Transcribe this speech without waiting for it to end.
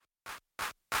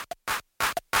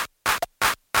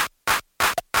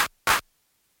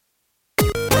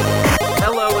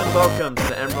welcome to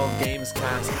the Emerald Games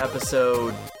Cast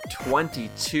episode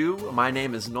 22. My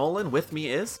name is Nolan. With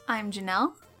me is... I'm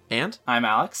Janelle. And? I'm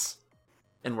Alex.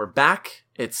 And we're back.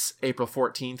 It's April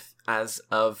 14th as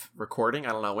of recording. I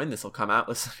don't know when this will come out,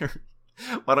 listener.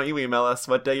 Why don't you email us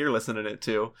what day you're listening it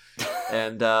to?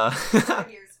 And 5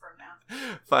 years from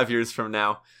now. 5 years from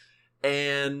now.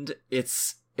 And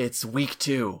it's week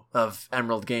 2 of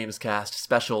Emerald Games Cast,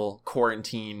 special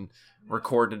quarantine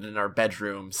recorded in our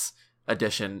bedrooms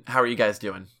edition. How are you guys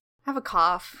doing? I have a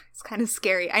cough. It's kind of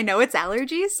scary. I know it's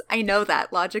allergies. I know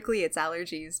that logically it's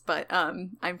allergies, but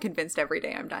I'm convinced every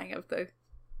day I'm dying of the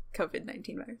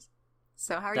COVID-19 virus.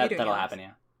 So how are you doing? That'll happen,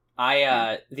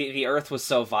 yeah. The earth was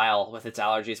so vile with its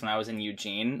allergies when I was in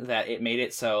Eugene that it made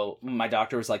it so my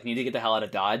doctor was like, you need to get the hell out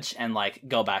of Dodge and like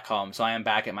go back home. So I am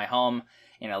back at my home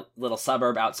in a little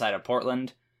suburb outside of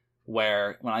Portland,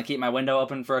 where when I keep my window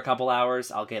open for a couple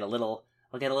hours, I'll get a little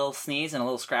sneeze and a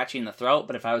little scratchy in the throat.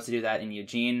 But if I was to do that in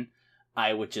Eugene,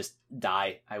 I would just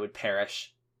die. I would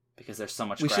perish because there's so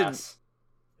much grass.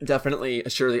 Should definitely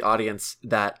assure the audience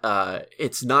that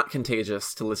it's not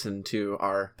contagious to listen to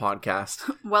our podcast.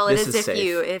 Well, it is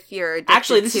if you're addicted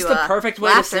actually, this is the perfect way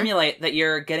laughter. to simulate that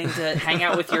you're getting to hang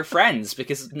out with your friends,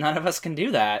 because none of us can do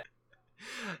that.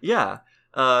 Yeah.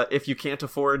 If you can't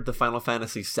afford the Final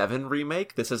Fantasy VII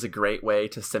remake, this is a great way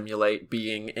to simulate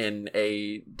being in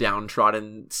a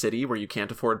downtrodden city where you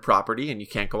can't afford property and you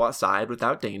can't go outside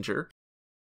without danger.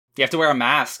 You have to wear a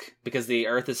mask because the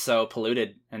earth is so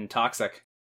polluted and toxic.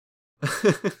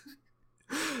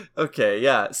 Okay,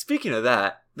 yeah. Speaking of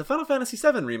that, the Final Fantasy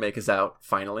VII remake is out,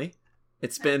 finally.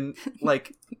 It's been,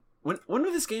 like... When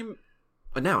was this game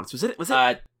announced? Was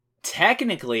it?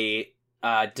 Technically...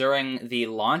 during the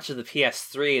launch of the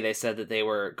PS3, they said that they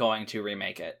were going to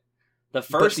remake it. The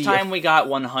first time we got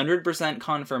 100%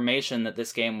 confirmation that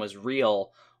this game was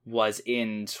real was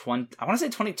in I want to say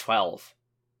 2012.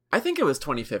 I think it was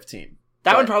 2015.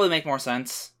 That would probably make more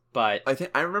sense, but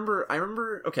I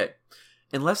remember. Okay,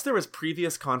 unless there was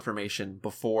previous confirmation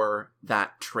before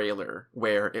that trailer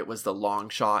where it was the long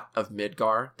shot of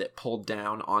Midgar that pulled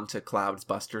down onto Cloud's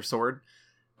Buster Sword.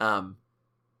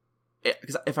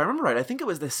 Because if I remember right, I think it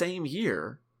was the same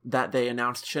year that they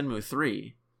announced Shenmue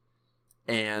 3.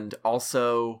 And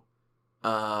also,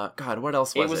 God, what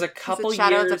else was it? It was a couple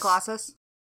Shadow years... of the Colossus?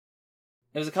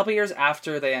 It was a couple years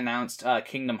after they announced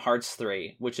Kingdom Hearts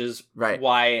 3, which is right.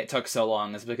 Why it took so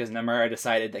long, is because Nomura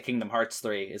decided that Kingdom Hearts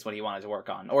 3 is what he wanted to work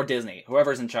on. Or Disney,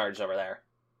 whoever's in charge over there.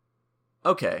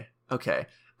 Okay.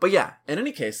 But yeah, in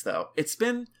any case, though, it's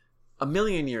been a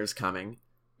million years coming.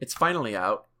 It's finally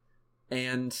out.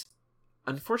 And...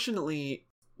 unfortunately,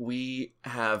 we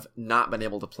have not been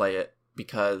able to play it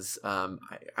because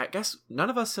I guess none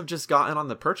of us have just gotten on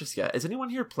the purchase yet. Is anyone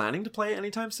here planning to play it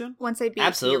anytime soon? Once I beat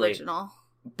Absolutely. the original.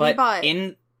 But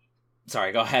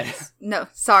Sorry, go ahead. No,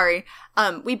 sorry.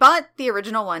 We bought the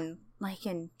original one like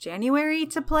in January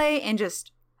to play and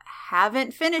just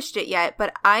haven't finished it yet.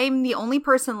 But I'm the only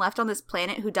person left on this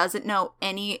planet who doesn't know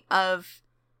any of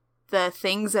the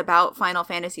things about Final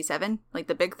Fantasy VII, like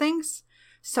the big things.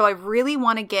 So I really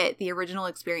want to get the original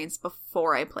experience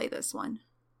before I play this one.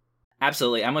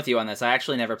 Absolutely, I'm with you on this. I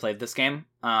actually never played this game,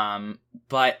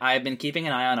 but I've been keeping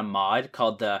an eye on a mod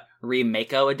called the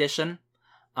Remako Edition.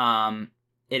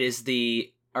 It is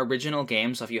the original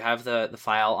game, so if you have the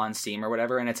file on Steam or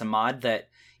whatever, and it's a mod that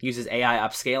uses AI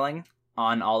upscaling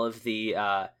on all of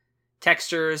the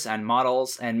textures and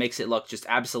models and makes it look just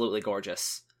absolutely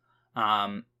gorgeous.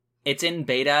 It's in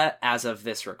beta as of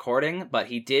this recording, but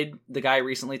the guy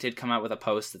recently did come out with a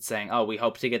post that's saying, we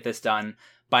hope to get this done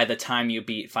by the time you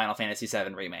beat Final Fantasy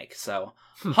VII Remake. So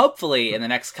hopefully in the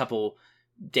next couple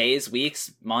days,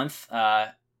 weeks, month,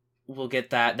 we'll get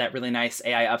that really nice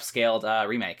AI upscaled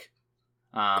remake.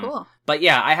 Cool. But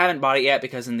yeah, I haven't bought it yet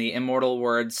because in the immortal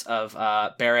words of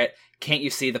Barrett, can't you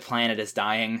see the planet is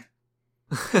dying?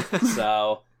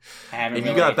 So I haven't If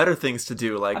you got better things to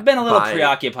do, like I've been a little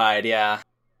preoccupied, yeah.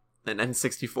 An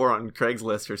N64 on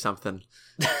Craigslist or something,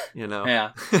 you know?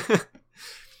 Yeah.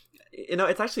 You know,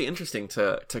 it's actually interesting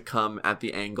to come at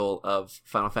the angle of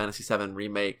Final Fantasy VII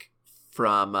Remake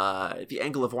from the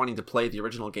angle of wanting to play the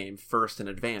original game first in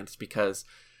advance, because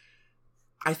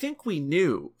I think we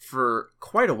knew for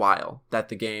quite a while that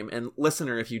the game, and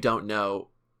listener, if you don't know,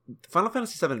 Final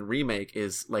Fantasy VII Remake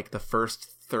is like the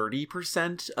first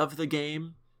 30% of the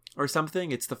game or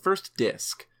something. It's the first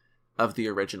disc of the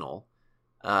original.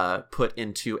 Put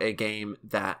into a game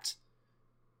that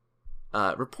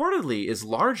reportedly is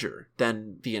larger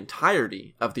than the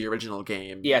entirety of the original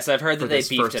game. Yes, I've heard that they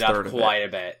beefed it up quite a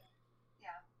bit. Yeah.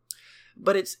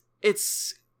 But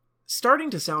it's starting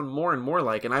to sound more and more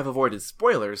like, and I've avoided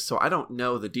spoilers, so I don't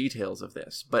know the details of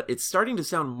this, but it's starting to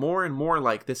sound more and more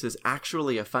like this is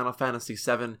actually a Final Fantasy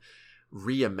VII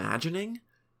reimagining.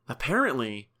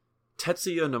 Apparently,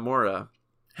 Tetsuya Nomura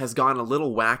has gone a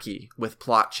little wacky with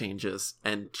plot changes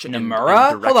and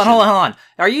Nomura? and hold on.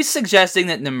 Are you suggesting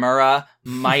that Nomura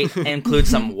might include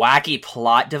some wacky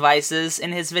plot devices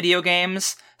in his video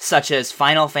games, such as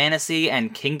Final Fantasy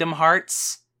and Kingdom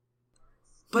Hearts?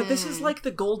 But this is like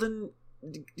the golden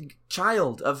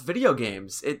child of video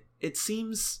games. It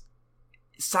seems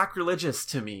sacrilegious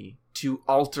to me to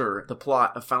alter the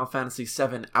plot of Final Fantasy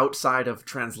VII outside of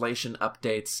translation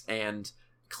updates and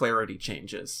clarity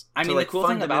changes. I mean, the cool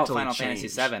thing about Final Fantasy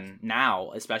VII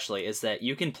now, especially, is that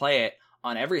you can play it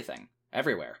on everything,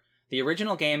 everywhere. The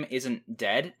original game isn't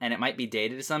dead, and it might be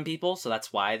dated to some people, so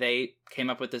that's why they came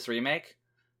up with this remake.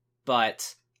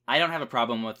 But I don't have a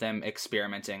problem with them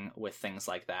experimenting with things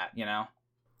like that, you know?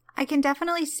 I can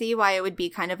definitely see why it would be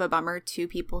kind of a bummer to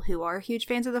people who are huge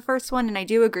fans of the first one, and I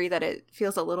do agree that it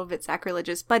feels a little bit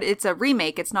sacrilegious, but it's a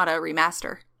remake, it's not a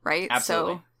remaster, right?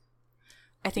 Absolutely. So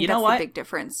I think that's the big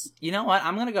difference. You know what?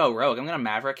 I'm going to go rogue. I'm going to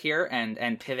Maverick here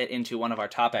and pivot into one of our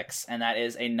topics, and that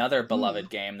is another beloved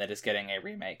game that is getting a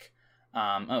remake.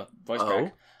 Voice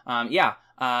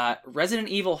crack. Resident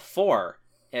Evil 4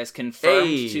 is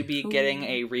confirmed to be getting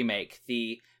a remake.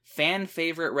 The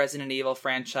fan-favorite Resident Evil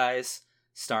franchise,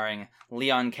 starring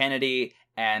Leon Kennedy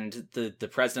and the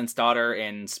president's daughter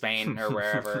in Spain or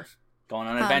wherever, going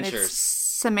on adventures. It's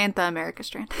Samantha America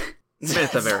Strand.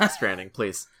 Samantha America Stranding,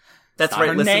 please. That's not right,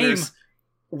 her listeners. name.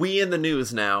 We in the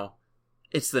news now.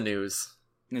 It's the news.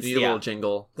 It's, the little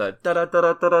jingle. The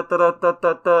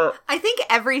da-da-da-da-da-da-da-da-da. I think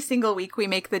every single week we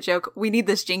make the joke, we need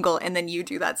this jingle, and then you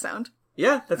do that sound.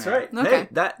 Yeah, that's right. Okay.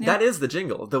 Hey, that is the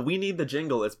jingle. The we need the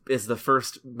jingle is the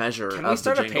first measure of the jingle. Can we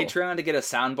start a Patreon to get a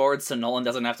soundboard so Nolan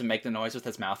doesn't have to make the noise with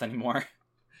his mouth anymore?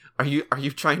 Are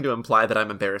you trying to imply that I'm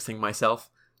embarrassing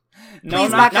myself? No,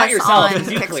 Please not back us yourself, on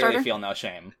because you clearly Kickstarter. feel no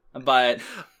shame. But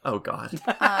Oh God.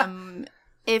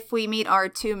 If we meet our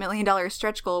 $2 million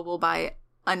stretch goal, we'll buy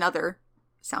another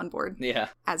soundboard yeah,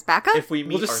 as backup. If we meet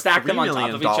we'll just our stack them $3 on top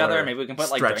million of each other. Maybe we can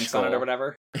put like stretch drinks on it goal. or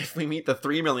whatever. If we meet the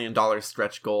 $3 million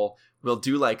stretch goal, we'll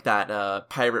do like that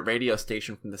pirate radio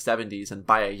station from the 70s and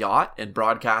buy a yacht and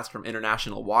broadcast from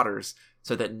international waters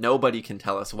so that nobody can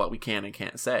tell us what we can and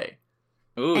can't say.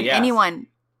 Ooh, and yeah.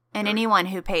 anyone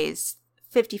who pays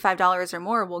 $55 or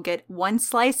more will get one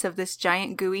slice of this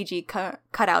giant Guiji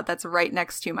cutout that's right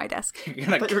next to my desk. You're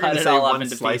gonna I thought you were cut gonna it say all up one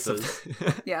into slice pieces.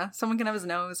 of. Yeah, someone can have his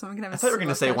nose, someone can have I his thought you were going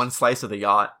to say mustache. one slice of the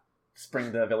yacht.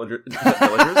 Spring the villagers.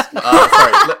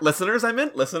 Sorry, listeners. I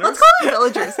meant listeners. Let's call them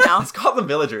villagers now. Let's call them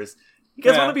villagers. You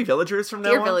guys Yeah. want to be villagers from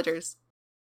now Dear on? villagers.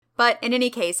 But in any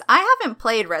case, I haven't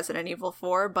played Resident Evil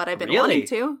 4, but I've been Really? wanting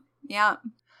to. Yeah.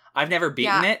 I've never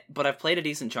beaten Yeah. it, but I've played a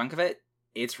decent chunk of it.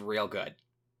 It's real good.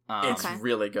 It's Okay.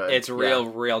 really good. It's Yeah.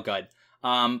 real good.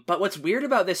 But what's weird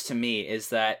about this to me is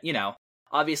that, you know,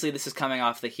 obviously this is coming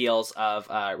off the heels of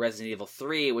Resident Evil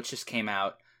 3, which just came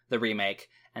out, the remake,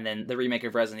 and then the remake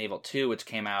of Resident Evil 2, which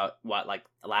came out, like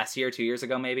last year, 2 years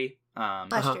ago, maybe?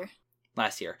 Last year.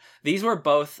 Last year. These were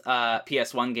both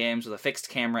PS1 games with a fixed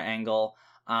camera angle,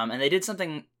 and they did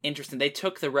something interesting. They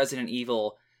took the Resident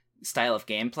Evil style of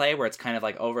gameplay, where it's kind of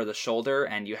like over the shoulder,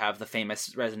 and you have the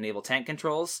famous Resident Evil tank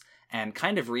controls, and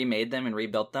kind of remade them and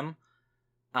rebuilt them.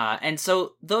 And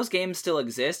so those games still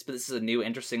exist, but this is a new,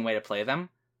 interesting way to play them.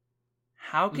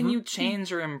 How can you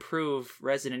change or improve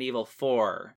Resident Evil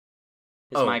 4?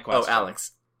 Is my question. Oh,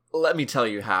 Alex, let me tell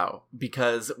you how.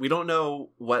 Because we don't know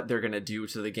what they're going to do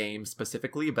to the game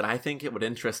specifically, but I think it would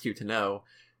interest you to know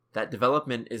that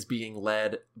development is being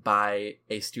led by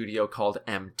a studio called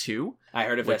M2. I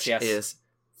heard of which this, yes. is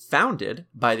founded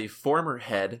by the former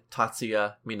head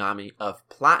Tatsuya Minami of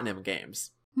Platinum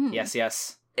Games.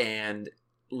 Yes. And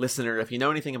listener, if you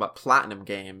know anything about Platinum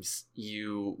Games,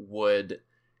 you would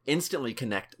instantly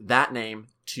connect that name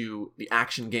to the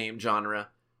action game genre,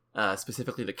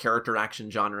 specifically the character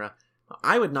action genre.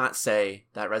 I would not say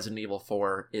that Resident Evil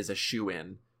 4 is a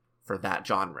shoe-in for that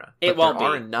genre. It won't be.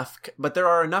 But there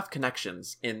are enough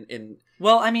connections in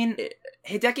Well, I mean,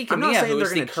 Hideki I'm not Kamiya, saying who they're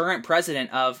is the gonna current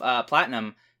president of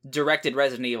Platinum, directed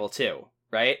Resident Evil 2,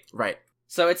 right? Right.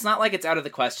 So it's not like it's out of the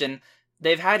question.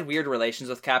 They've had weird relations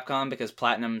with Capcom because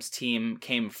Platinum's team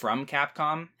came from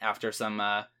Capcom after some,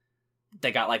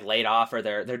 they got like laid off, or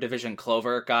their division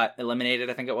Clover got eliminated,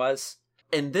 I think it was.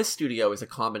 And this studio is a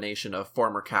combination of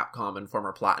former Capcom and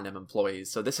former Platinum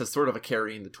employees, so this is sort of a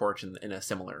carrying the torch in a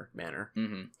similar manner.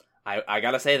 Mm-hmm. I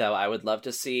gotta say, though, I would love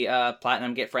to see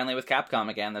Platinum get friendly with Capcom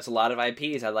again. There's a lot of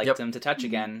IPs I'd like them to touch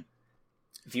again.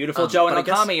 Beautiful Joe and but I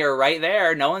guess- Okami are right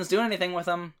there. No one's doing anything with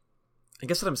them. I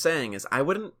guess what I'm saying is I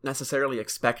wouldn't necessarily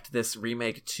expect this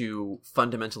remake to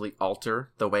fundamentally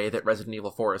alter the way that Resident Evil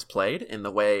 4 is played in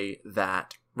the way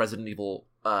that Resident Evil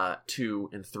 2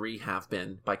 and 3 have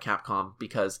been by Capcom,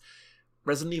 because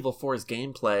Resident Evil 4's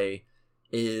gameplay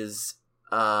is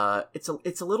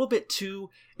it's a little bit too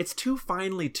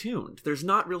finely tuned. There's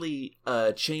not really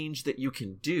a change that you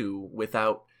can do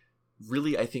without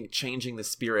really, I think, changing the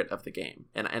spirit of the game.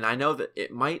 And I know that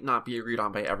it might not be agreed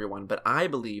on by everyone, but I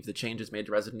believe the changes made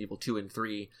to Resident Evil 2 and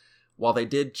 3, while they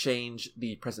did change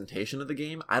the presentation of the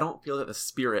game, I don't feel that the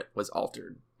spirit was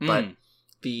altered. But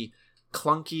the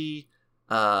clunky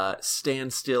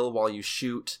stand still while you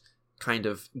shoot kind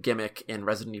of gimmick in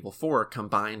Resident Evil 4,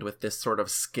 combined with this sort of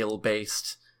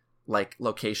skill-based, like,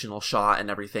 locational shot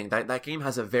and everything, that game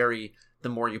has a very... the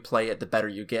more you play it, the better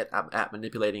you get at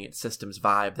manipulating its system's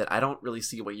vibe, that I don't really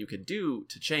see what you could do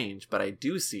to change, but I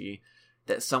do see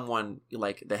that someone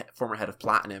like the former head of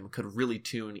Platinum could really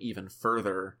tune even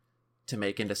further to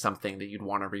make into something that you'd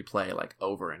want to replay, like,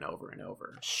 over and over and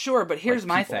over. Sure, but here's Like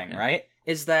my people, thing, yeah. right?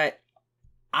 Is that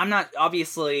I'm not,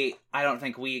 obviously, I don't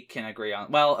think we can agree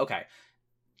on, well, okay.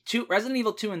 Resident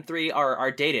Evil 2 and 3 are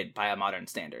dated by a modern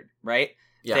standard, right?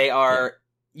 Yeah, They are,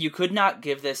 you could not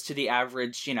give this to the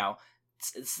average,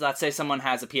 let's say someone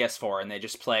has a PS4 and they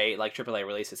just play like AAA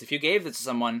releases. If you gave this to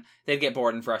someone, they'd get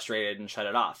bored and frustrated and shut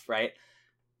it off, right?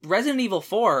 Resident Evil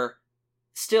 4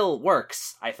 still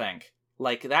works, I think.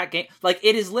 Like, that game, like,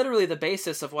 it is literally the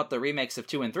basis of what the remakes of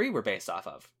 2 and 3 were based off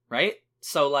of, right?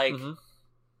 So, like,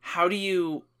 how do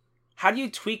you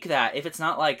tweak that if it's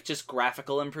not, like, just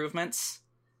graphical improvements?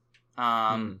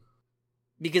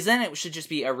 Because then it should just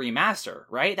be a remaster,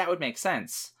 right? That would make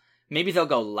sense. Maybe they'll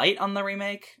go light on the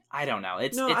remake. I don't know.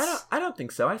 I don't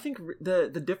think so. I think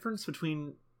the difference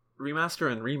between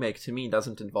remaster and remake to me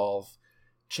doesn't involve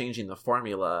changing the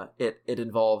formula. It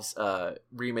involves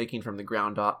remaking from the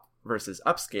ground up versus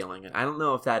upscaling. And I don't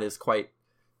know if that is quite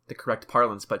the correct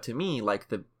parlance, but to me, like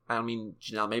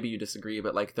Janelle, maybe you disagree,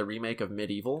 but like the remake of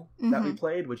Medieval that we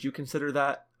played, would you consider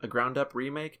that a ground up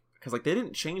remake? Because like they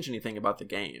didn't change anything about the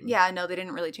game. Yeah, no, they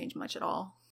didn't really change much at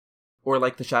all. Or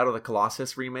like the Shadow of the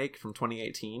Colossus remake from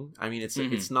 2018. I mean,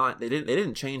 it's not, they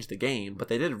didn't change the game, but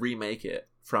they did remake it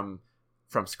from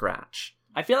scratch.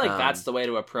 I feel like that's the way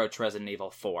to approach Resident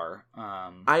Evil 4.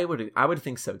 I would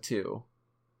think so too,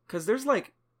 because there's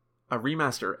like a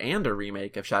remaster and a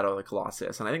remake of Shadow of the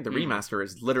Colossus, and I think the remaster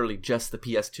is literally just the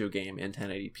PS2 game in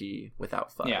 1080p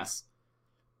without fuzz,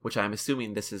 which I'm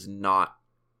assuming this is not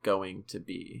going to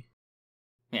be.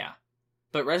 Yeah.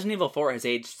 But Resident Evil 4 has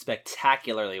aged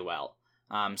spectacularly well.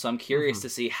 So I'm curious to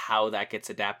see how that gets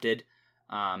adapted,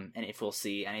 and if we'll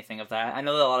see anything of that. I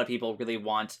know that a lot of people really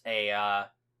want a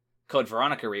Code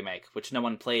Veronica remake, which no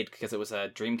one played because it was a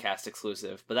Dreamcast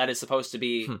exclusive, but that is supposed to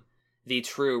be the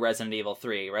true Resident Evil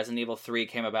 3. Resident Evil 3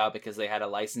 came about because they had a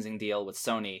licensing deal with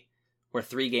Sony where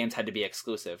 3 games had to be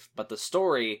exclusive. But the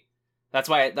story, that's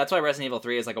why Resident Evil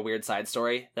 3 is like a weird side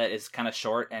story that is kind of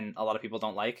short and a lot of people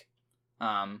don't like.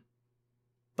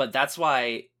 But that's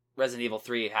why Resident Evil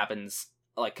 3 happens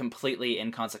like completely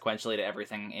inconsequentially to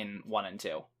everything in 1 and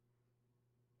 2.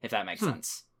 If that makes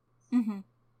sense. Mm-hmm.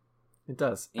 It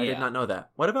does. I did not know that.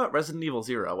 What about Resident Evil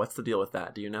 0? What's the deal with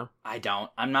that? Do you know? I don't.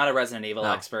 I'm not a Resident Evil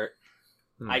expert.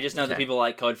 I just know that people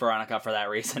like Code Veronica for that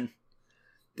reason.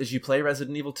 Did you play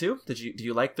Resident Evil 2? Do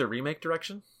you like the remake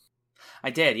direction? I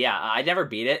did, yeah. I never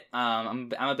beat it.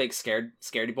 I'm a big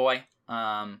scaredy boy.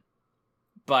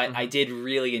 But I did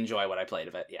really enjoy what I played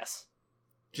of it, yes.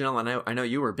 Janelle, I know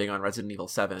you were big on Resident Evil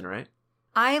 7, right?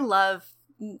 I love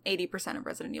 80% of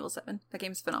Resident Evil 7. That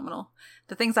game's phenomenal.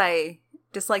 The things I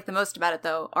dislike the most about it,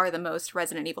 though, are the most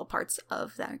Resident Evil parts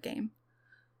of that game.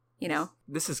 You know?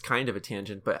 This is kind of a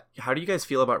tangent, but how do you guys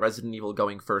feel about Resident Evil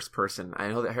going first person? I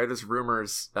know that I heard there's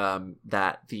rumors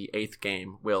that the 8th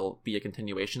game will be a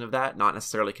continuation of that, not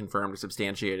necessarily confirmed or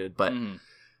substantiated, but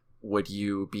would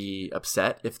you be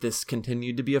upset if this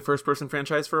continued to be a first person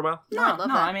franchise for a while? No, I love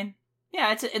that. I mean,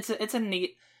 yeah, it's a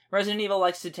neat... Resident Evil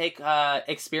likes to take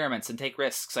experiments and take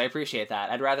risks. I appreciate that.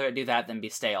 I'd rather it do that than be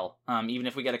stale. Even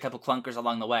if we get a couple clunkers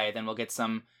along the way, then we'll get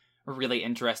some really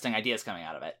interesting ideas coming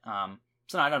out of it.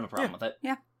 So no, I don't have a problem with it.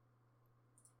 Yeah.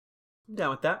 I'm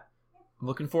down with that. I'm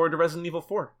looking forward to Resident Evil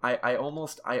 4. I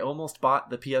almost bought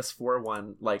the PS4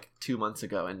 one like 2 months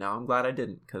ago, and now I'm glad I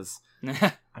didn't, because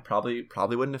I probably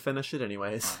wouldn't have finished it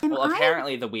anyways. Well,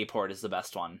 apparently the Wii port is the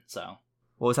best one, so...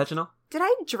 What was that, Janelle? Did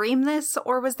I dream this,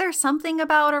 or was there something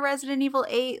about a Resident Evil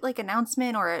 8 like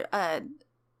announcement or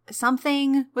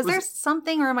something? Was there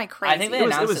something, or am I crazy? I think they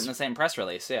announced it in the same press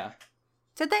release, yeah.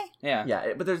 Did they? Yeah.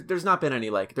 Yeah, but there's not been any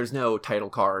like there's no title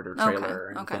card or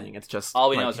trailer or anything. Okay. It's just All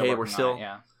we like, know is hey, they're we're working still on it,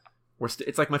 yeah.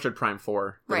 it's like Metroid Prime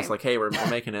 4. But It's Right. like, hey, we're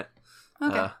making it.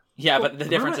 Okay. Yeah, Well, but the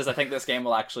difference remember- is I think this game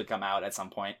will actually come out at some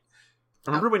point.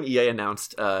 Remember when EA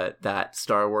announced that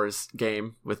Star Wars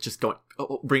game with just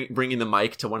bringing the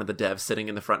mic to one of the devs sitting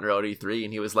in the front row at E3,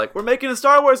 and he was like, "We're making a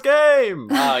Star Wars game."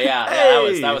 Oh yeah,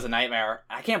 Hey! that was a nightmare.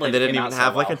 I can't believe And they it didn't came even out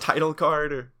have so like well. a title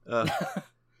card or.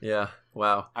 Yeah.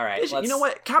 Wow. All right, You know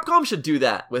what? Capcom should do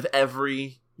that with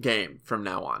every game from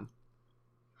now on.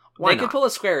 Why They not? could pull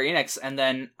a Square Enix and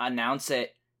then announce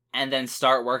it, and then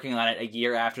start working on it a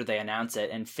year after they announce it,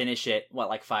 and finish it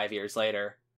 5 years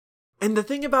later. And the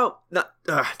thing about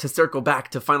to circle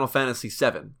back to Final Fantasy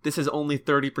VII, this is only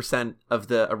 30% of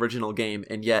the original game,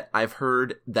 and yet I've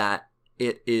heard that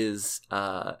it is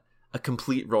a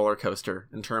complete roller coaster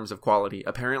in terms of quality.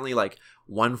 Apparently, like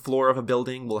one floor of a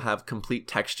building will have complete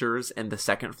textures, and the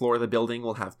second floor of the building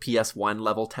will have PS1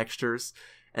 level textures,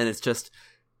 and it's just,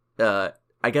 I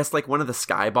guess like one of the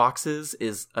skyboxes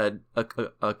is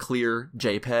a clear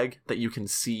JPEG that you can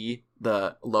see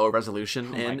the low resolution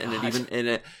Oh my in, and God.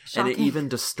 it Shocking. even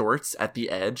distorts at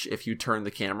the edge if you turn the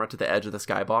camera to the edge of the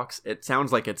skybox. It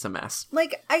sounds like it's a mess.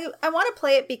 Like, I want to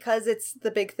play it because it's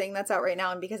the big thing that's out right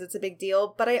now and because it's a big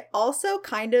deal, but I also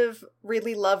kind of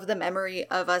really love the memory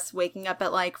of us waking up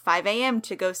at like 5 a.m.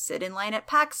 to go sit in line at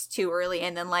PAX too early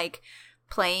and then like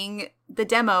playing the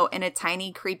demo in a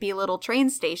tiny creepy little train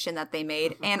station that they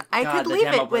made, and I God, could the leave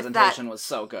demo it with that. presentation was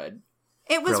so good.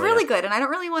 It was Brilliant. really good, and I don't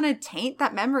really want to taint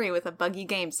that memory with a buggy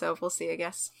game, so we'll see, I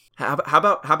guess. How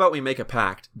about we make a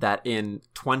pact that in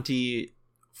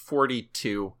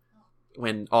 2042,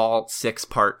 when all 6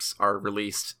 parts are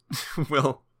released,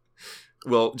 we'll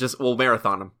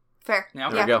marathon them. Fair. Yeah,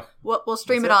 okay. There we go. We'll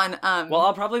stream That's it on. Well,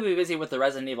 I'll probably be busy with the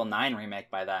Resident Evil 9 remake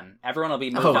by then. Everyone will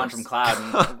be moved Oh, on from Cloud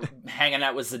and hanging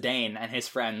out with Zidane and his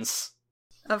friends.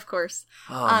 Of course.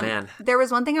 Oh man. There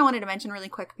was one thing I wanted to mention really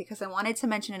quick because I wanted to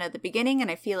mention it at the beginning, and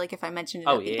I feel like if I mentioned it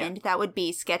at the end, that would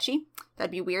be sketchy.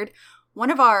 That'd be weird. One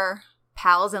of our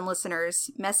pals and listeners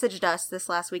messaged us this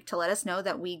last week to let us know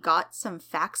that we got some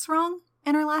facts wrong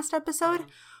in our last episode.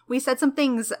 We said some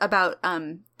things about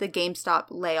the GameStop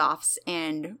layoffs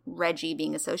and Reggie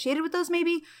being associated with those,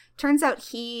 maybe. Turns out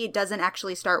he doesn't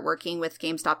actually start working with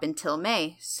GameStop until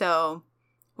May, so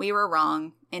we were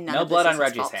wrong. And none No of blood this on is his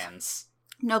Reggie's fault. hands.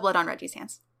 No blood on Reggie's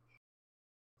hands.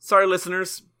 Sorry,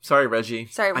 listeners. Sorry, Reggie.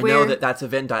 Sorry, I know that that's a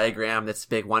Venn diagram that's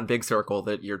one big circle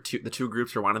that the two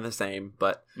groups are one and the same,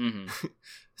 but Mm-hmm.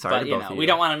 sorry But, to both of you. we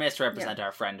don't want to misrepresent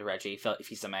our friend Reggie, if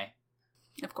he's a May.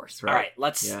 Of course. That's right. All right,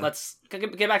 let's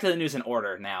get back to the news in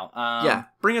order now. Yeah,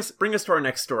 bring us to our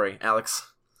next story, Alex.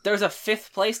 There's a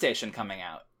 5th PlayStation coming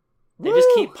out. They Woo! just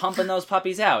keep pumping those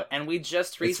puppies out, and we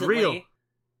just recently... It's real.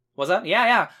 Was that?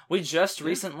 Yeah. We just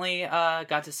recently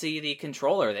got to see the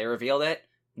controller. They revealed it.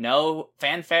 No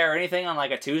fanfare or anything on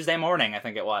like a Tuesday morning, I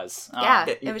think it was. Yeah,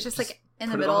 it- it was just like in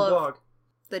the Put it middle on the of blog.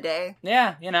 the day.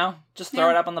 Yeah, just throw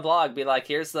Yeah. it up on the blog. Be like,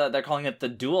 they're calling it the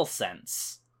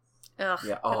DualSense. Ugh.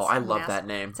 Yeah. Oh, that's I a love that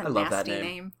name. It's a I love that nasty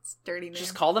name. It's a dirty name.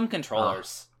 Just call them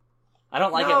controllers. I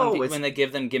don't like No, it it's- when they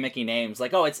give them gimmicky names.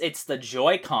 Like, oh, it's the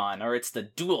Joy-Con or it's the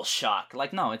DualShock.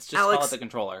 Like, no, it's just call Alex, it the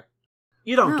controller.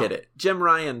 You don't No. get it. Jim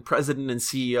Ryan, president and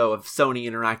CEO of Sony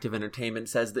Interactive Entertainment,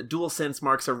 says that DualSense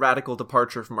marks a radical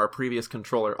departure from our previous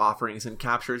controller offerings and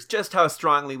captures just how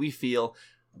strongly we feel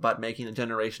about making a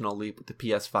generational leap with the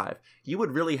PS5. You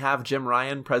would really have Jim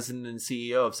Ryan, president and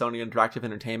CEO of Sony Interactive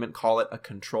Entertainment, call it a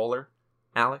controller,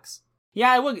 Alex?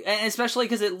 Yeah, I would, and especially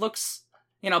because it looks,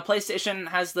 PlayStation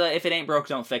has the "if it ain't broke,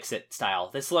 don't fix it" style.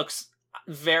 This looks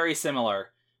very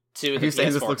similar to Are the you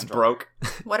saying this PS4 looks controller. broke?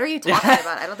 What are you talking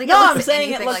about? I don't think No, it I'm looks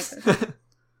saying it anything looks- like this.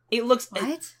 It looks.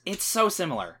 What? It's so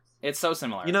similar. It's so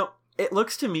similar. It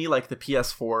looks to me like the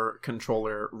PS4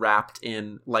 controller wrapped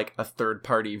in like a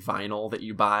third-party vinyl that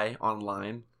you buy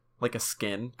online, like a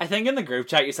skin. I think in the group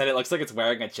chat you said it looks like it's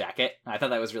wearing a jacket. I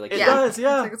thought that was really It cute. does,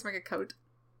 yeah. It's like it's like a coat.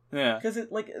 Yeah. Because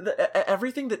it like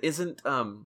everything that isn't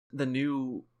the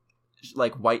new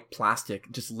like white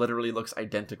plastic just literally looks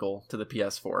identical to the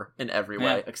PS4 in every way,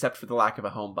 Yeah. except for the lack of a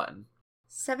home button.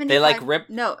 75. like, rip-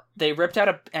 No, They ripped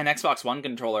out an Xbox One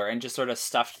controller and just sort of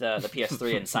stuffed the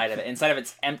PS3 inside of it, inside of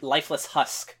its lifeless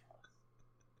husk.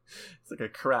 It's like a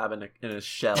crab in a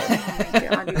shell. Oh my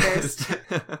God, you guys.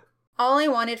 all I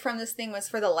wanted from this thing was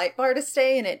for the light bar to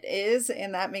stay, and it is,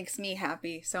 and that makes me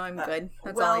happy. So I'm good.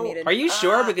 That's all I well, needed. Are you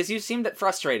sure? Because you seemed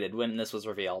frustrated when this was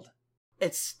revealed.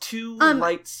 It's two Um,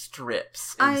 light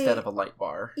strips I- instead of a light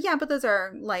bar. Yeah, but those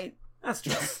are light. That's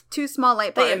true. Two small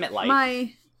light They bars. emit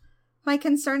light. My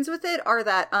concerns with it are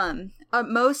that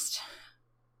most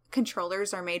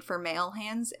controllers are made for male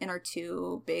hands and are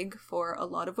too big for a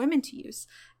lot of women to use.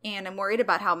 And I'm worried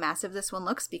about how massive this one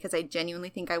looks because I genuinely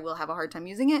think I will have a hard time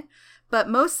using it. But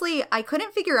mostly, I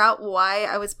couldn't figure out why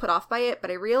I was put off by it, but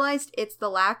I realized it's the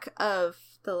lack of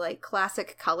the like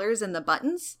classic colors in the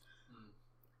buttons.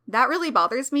 That really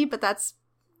bothers me, but that's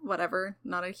whatever.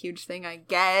 Not a huge thing, I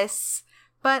guess.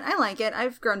 But I like it.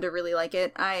 I've grown to really like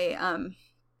it. I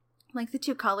like the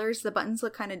 2 colors. The buttons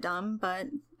look kind of dumb, but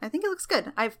I think it looks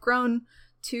good. I've grown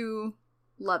to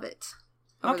love it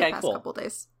over the past couple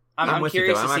days. I'm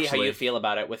curious to see how you feel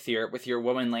about it with your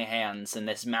womanly hands and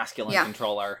this masculine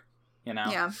controller. You know.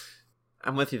 Yeah.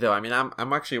 I'm with you though. I mean,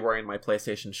 I'm actually wearing my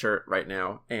PlayStation shirt right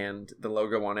now, and the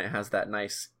logo on it has that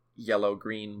nice yellow,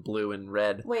 green, blue, and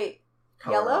red. Wait,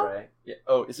 yellow? Array. Yeah.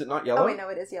 Oh, is it not yellow? Oh wait, no,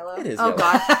 it is yellow. It is. Oh yellow.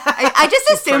 God, I just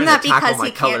assumed that because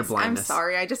he can't. I'm blindness.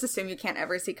 sorry. I just assume you can't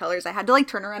ever see colors. I had to like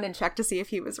turn around and check to see if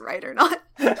he was right or not.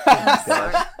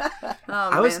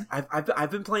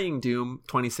 I've been playing Doom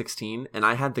 2016, and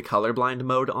I had the colorblind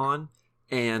mode on,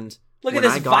 and look at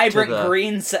this vibrant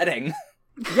green setting.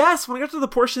 Yes, when I got to the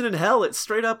portion in hell, it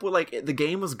straight up the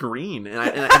game was green, and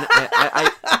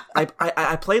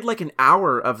I played like an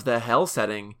hour of the hell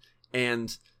setting,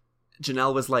 and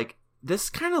Janelle was like, "This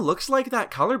kind of looks like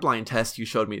that colorblind test you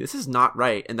showed me. This is not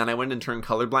right." And then I went and turned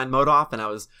colorblind mode off, and I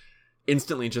was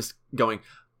instantly just going,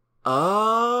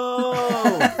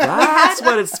 "Oh, that's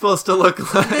what it's supposed to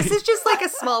look like." This is just like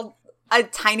a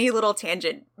tiny little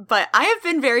tangent, but I have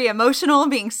been very emotional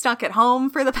being stuck at home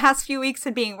for the past few weeks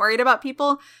and being worried about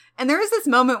people. And there was this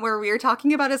moment where we were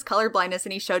talking about his color blindness,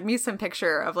 and he showed me some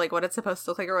picture of like what it's supposed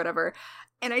to look like or whatever.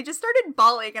 And I just started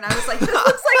bawling, and I was like, "This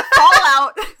looks like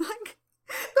Fallout." Like,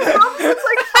 the world looks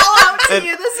like Fallout to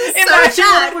you. This is so imagine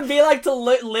sad. what it would be like to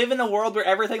live in a world where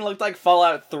everything looked like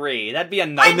Fallout 3. That'd be a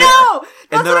nightmare. I know.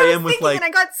 That's and there what I I am was with thinking, like, and I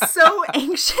got so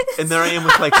anxious. And there I am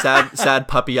with like sad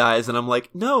puppy eyes, and I'm like,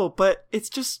 "No, but it's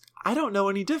just I don't know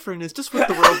any different. It's just what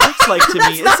the world looks like to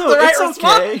me. It's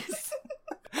okay."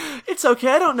 It's okay.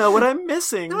 I don't know what I'm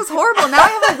missing. It was horrible. Now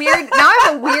I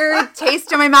have a weird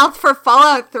taste in my mouth for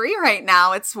Fallout 3 right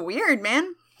now. It's weird,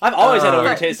 man. I've always had a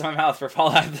weird taste in my mouth for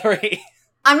Fallout 3.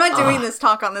 I'm not doing this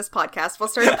talk on this podcast. We'll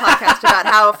start a podcast about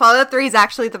how Fallout 3 is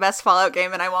actually the best Fallout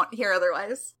game, and I won't hear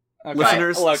otherwise. Okay.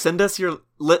 Listeners, send us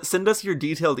your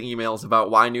detailed emails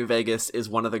about why New Vegas is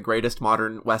one of the greatest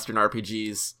modern Western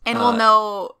RPGs, and we'll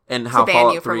know and how ban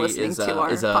Fallout you from 3 listening is to our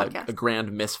a podcast.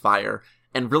 grand misfire.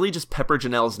 And really just pepper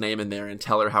Janelle's name in there and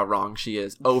tell her how wrong she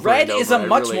is over Red and over. is a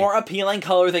much more appealing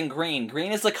color than green.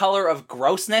 Green is the color of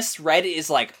grossness. Red is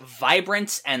like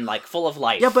vibrant and like full of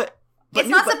life. Yeah, but it's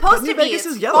not supposed to be. Vegas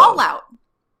It's is yellow. Fallout.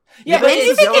 Yeah, but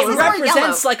it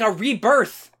represents like a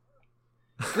rebirth.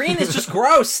 Green is just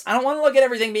gross. I don't want to look at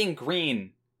everything being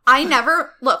green.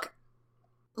 Look,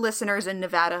 listeners in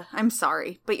Nevada, I'm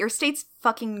sorry, but your state's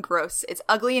fucking gross. It's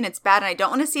ugly and it's bad, and I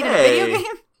don't want to see it in a video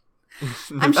game.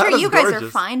 I'm sure you guys are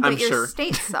fine, but your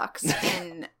state sucks,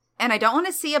 and I don't want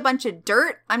to see a bunch of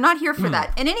dirt. I'm not here for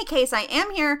that. In any case, I am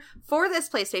here for this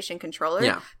PlayStation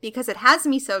controller because it has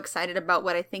me so excited about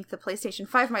what I think the PlayStation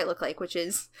 5 might look like, which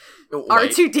is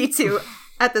R2-D2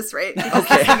 at this rate, because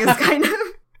this thing is kind of...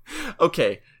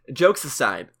 Okay, jokes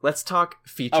aside, let's talk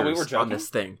features on this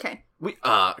thing. Okay.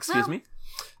 Excuse me?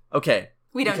 Okay.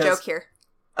 We don't joke here.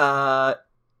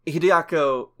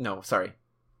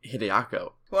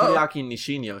 Hideaki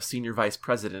Nishino, senior vice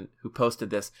president, who posted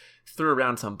this, threw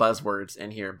around some buzzwords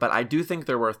in here, but I do think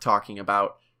they're worth talking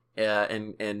about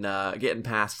and getting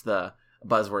past the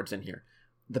buzzwords in here.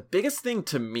 The biggest thing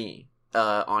to me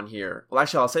on here, well,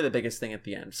 actually, I'll say the biggest thing at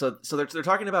the end. So they're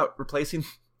talking about replacing.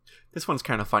 This one's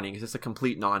kind of funny because it's a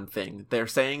complete non-thing. They're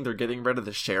saying they're getting rid of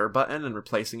the share button and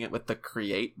replacing it with the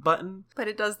create button. But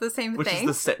it does the same which thing.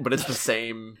 But it's the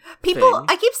same thing.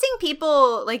 I keep seeing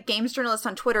people, like games journalists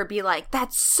on Twitter, be like,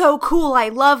 "That's so cool, I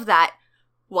love that."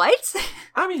 What?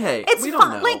 I mean, hey, it's we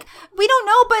don't know. Like, we don't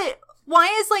know, but why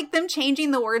is like them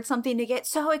changing the word something to get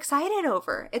so excited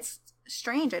over? It's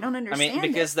strange. I don't understand. I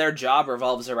mean, because their job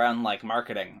revolves around like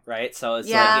marketing, right? So it's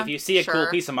like if you see a cool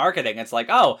piece of marketing, it's like,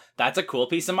 oh, that's a cool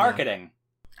piece of marketing.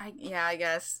 I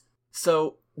guess.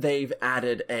 So they've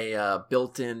added a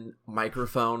built-in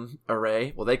microphone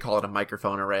array. Well, they call it a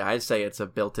microphone array. I'd say it's a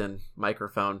built-in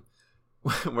microphone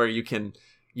where you can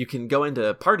go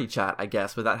into party chat, I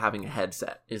guess, without having a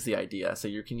headset. Is the idea? So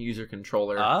you can use your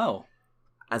controller.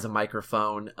 As a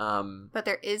microphone. But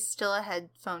there is still a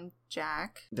headphone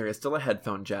jack. There is still a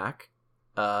headphone jack.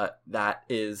 That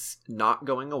is not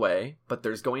going away, but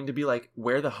there's going to be like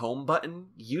where the home button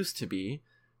used to be,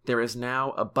 there is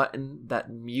now a button that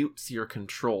mutes your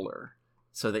controller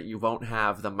so that you won't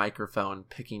have the microphone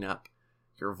picking up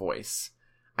your voice.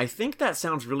 I think that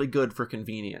sounds really good for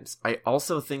convenience. I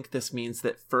also think this means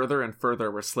that further and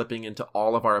further we're slipping into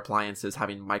all of our appliances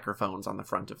having microphones on the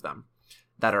front of them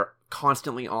that are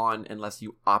constantly on unless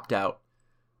you opt out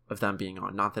of them being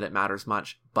on. Not that it matters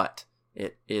much, but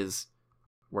it is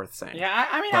worth saying. Yeah,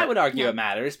 I mean, I would argue it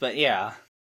matters, but yeah.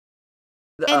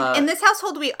 In this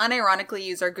household, we unironically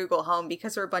use our Google Home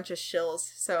because we're a bunch of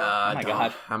shills. So, oh my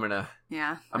god, I'm gonna.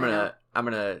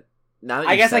 Now that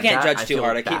I guess I can't that, judge too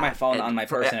hard. I keep my phone on my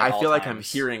person. I feel like times. I'm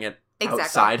hearing it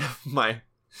outside of my.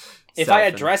 If I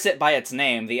address it by its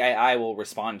name, the AI will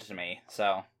respond to me.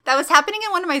 So that was happening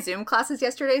in one of my Zoom classes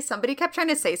yesterday. Somebody kept trying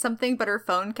to say something, but her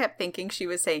phone kept thinking she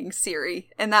was saying Siri,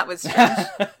 and that was strange.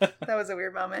 That was a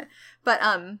weird moment. But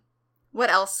what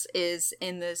else is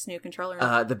in this new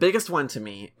controller? The biggest one to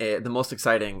me, the most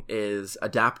exciting, is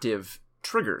adaptive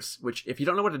triggers. Which, if you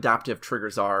don't know what adaptive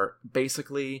triggers are,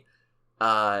 basically,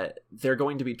 they're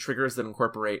going to be triggers that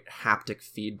incorporate haptic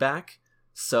feedback.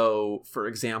 So, for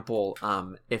example,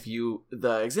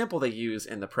 the example they use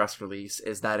in the press release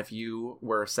is that if you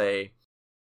were, say,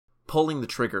 pulling the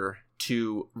trigger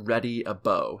to ready a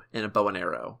bow in a bow and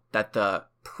arrow, that the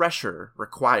pressure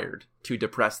required to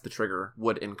depress the trigger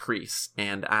would increase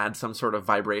and add some sort of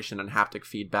vibration and haptic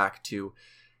feedback to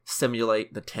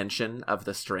simulate the tension of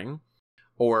the string.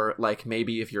 Or, like,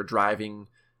 maybe if you're driving,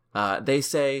 they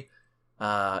say,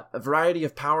 a variety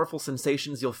of powerful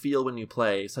sensations you'll feel when you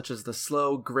play, such as the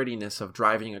slow grittiness of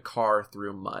driving a car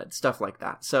through mud, stuff like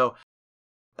that. So,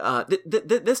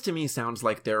 this to me sounds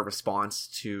like their response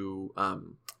to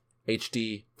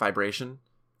HD vibration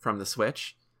from the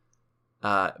Switch.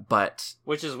 But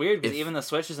which is weird because even the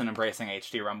Switch isn't embracing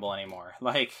HD Rumble anymore.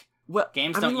 Like,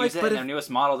 games don't use it, and their newest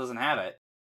model doesn't have it.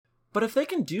 But if they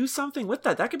can do something with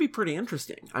that could be pretty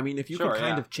interesting. I mean, if you could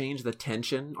kind of change the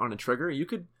tension on a trigger, you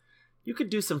could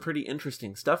do some pretty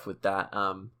interesting stuff with that.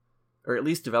 Or at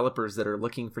least developers that are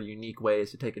looking for unique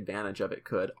ways to take advantage of it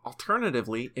could.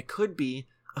 Alternatively, it could be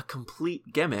a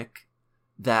complete gimmick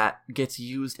that gets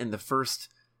used in the first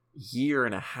year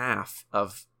and a half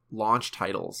of launch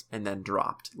titles and then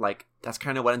dropped. Like, that's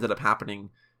kind of what ended up happening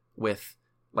with,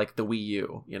 like, the Wii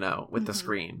U, with the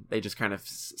screen. They just kind of,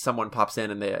 someone pops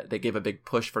in and they give a big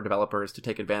push for developers to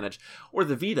take advantage. Or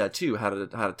the Vita, too, had a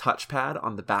touchpad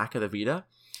on the back of the Vita.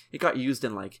 It got used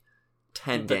in, like,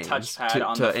 10 games touchpad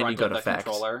on to the any front good of the effect.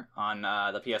 Controller on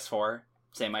the PS4.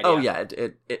 Same idea. Oh, yeah.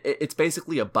 It's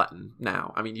basically a button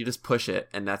now. I mean, you just push it,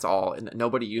 and that's all. And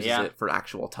nobody uses it for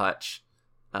actual touch.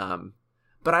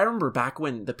 But I remember back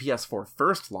when the PS4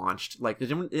 first launched, like,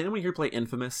 did anyone here play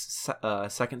Infamous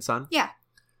Second Son? Yeah.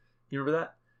 You remember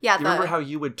that? Yeah. You remember how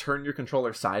you would turn your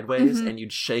controller sideways and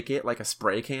you'd shake it like a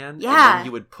spray can? Yeah. And then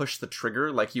you would push the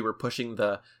trigger like you were pushing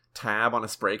the tab on a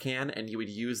spray can, and you would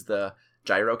use the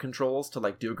gyro controls to,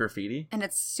 like, do graffiti. And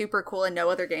it's super cool, and no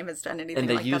other game has done anything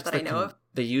like that I know of.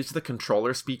 They used the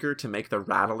controller speaker to make the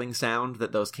rattling sound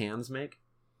that those cans make.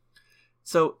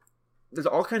 So there's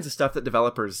all kinds of stuff that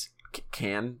developers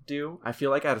can do. I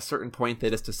feel like at a certain point they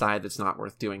just decide it's not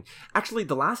worth doing. Actually,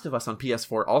 The Last of Us on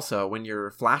PS4 also, when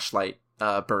your flashlight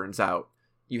burns out,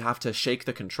 you have to shake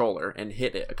the controller and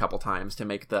hit it a couple times to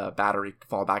make the battery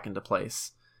fall back into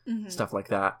place. Stuff like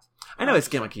that. I know it's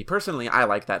gimmicky. Personally, I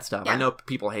like that stuff. Yeah. I know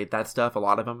people hate that stuff. A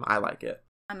lot of them. I like it.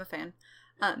 I'm a fan.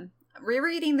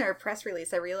 Rereading their press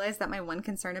release, I realized that my one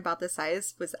concern about the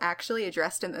size was actually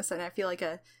addressed in this, and I feel like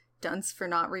a dunce for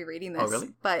not rereading this. Oh,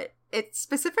 really? But it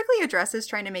specifically addresses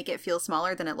trying to make it feel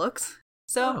smaller than it looks.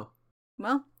 So,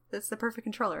 well, that's the perfect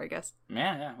controller, I guess.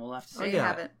 Yeah, we'll have to see. There you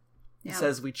have it. Yeah. It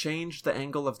says, we changed the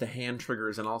angle of the hand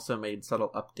triggers and also made subtle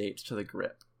updates to the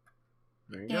grip.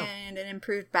 There you go. And an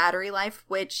improved battery life,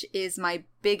 which is my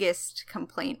biggest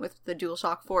complaint with the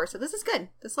DualShock 4. So this is good.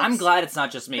 I'm glad it's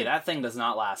not just me. That thing does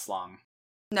not last long.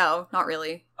 No, not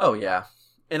really. Oh, yeah.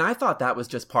 And I thought that was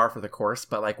just par for the course,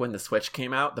 but, like, when the Switch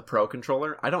came out, the Pro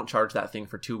controller, I don't charge that thing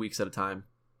for 2 weeks at a time.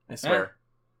 I swear.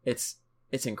 Yeah.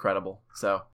 It's incredible.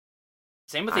 So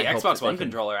same with the Xbox One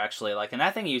controller, actually. Like, and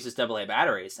that thing uses AA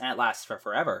batteries, and it lasts for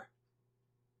forever.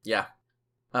 Yeah.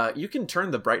 You can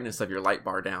turn the brightness of your light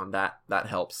bar down. That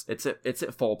helps. It's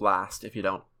at full blast if you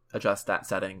don't adjust that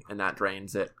setting, and that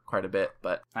drains it quite a bit.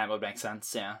 But that would make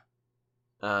sense. Yeah.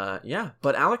 Yeah.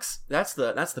 But Alex, that's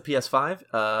the PS5.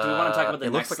 Do we want to talk about the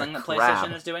next thing that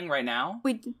PlayStation is doing right now?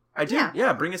 I do.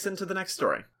 Yeah. Bring us into the next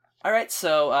story. All right.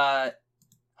 So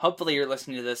hopefully you're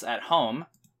listening to this at home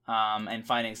and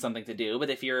finding something to do. But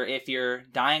if you're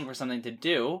dying for something to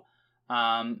do,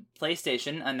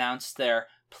 PlayStation announced their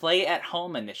Play at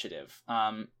Home initiative.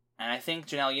 And I think,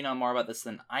 Janelle, you know more about this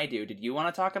than I do. Did you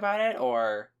want to talk about it,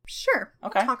 or? Sure.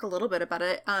 Okay. I'll talk a little bit about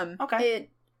it. Okay. It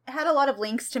had a lot of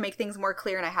links to make things more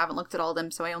clear, and I haven't looked at all of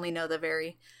them, so I only know the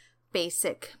very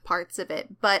basic parts of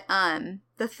it. But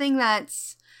the thing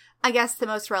that's, I guess, the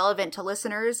most relevant to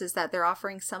listeners is that they're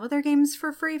offering some of their games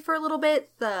for free for a little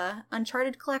bit. The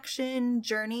Uncharted Collection,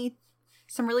 Journey,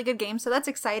 some really good games, so that's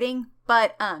exciting.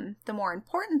 But the more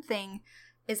important thing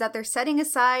is that they're setting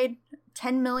aside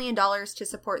 $10 million to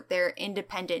support their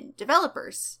independent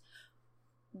developers,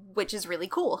 which is really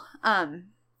cool.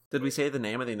 Did we say the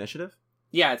name of the initiative?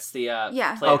 Yeah, it's the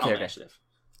Yeah. Play at Okay, Home okay. initiative.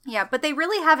 Yeah, but they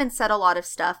really haven't said a lot of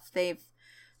stuff.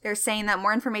 They're saying that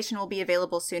more information will be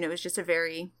available soon. It was just a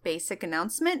very basic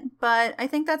announcement, but I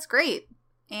think that's great.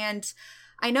 And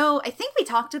I think we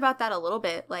talked about that a little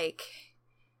bit, like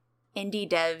indie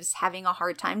devs having a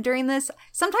hard time during this.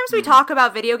 Sometimes we talk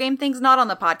about video game things, not on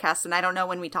the podcast, and I don't know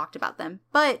when we talked about them.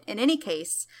 But in any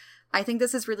case, I think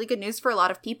this is really good news for a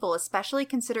lot of people, especially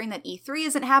considering that E3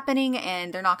 isn't happening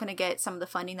and they're not going to get some of the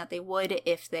funding that they would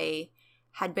if they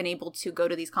had been able to go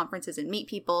to these conferences and meet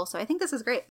people. So I think this is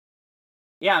great.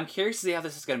 Yeah, I'm curious to see how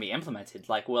this is going to be implemented.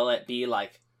 Like, will it be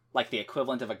like the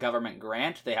equivalent of a government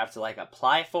grant? They have to like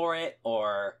apply for it,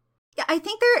 or Yeah, I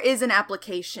think there is an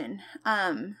application.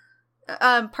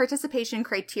 Participation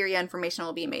criteria information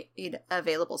will be made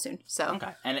available soon. So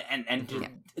okay. And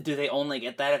do they only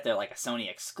get that if they're like a Sony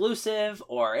exclusive,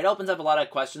 or it opens up a lot of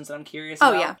questions that I'm curious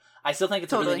about. Yeah. I still think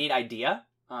it's a Totally. really neat idea.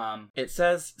 It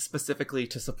says specifically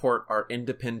to support our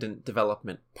independent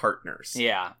development partners.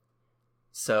 Yeah.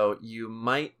 So you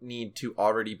might need to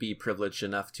already be privileged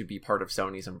enough to be part of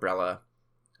Sony's umbrella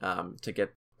to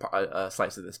get a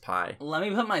slice of this pie. Let me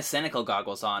put my cynical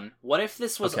goggles on. What if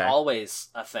this was Okay. always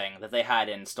a thing that they had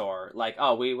in store? Like,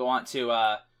 oh, we want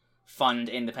to fund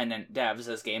independent devs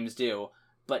as games do,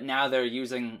 but now they're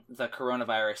using the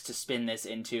coronavirus to spin this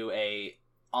into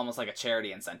almost like a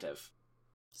charity incentive.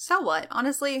 So what?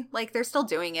 Honestly, like, they're still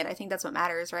doing it. I think that's what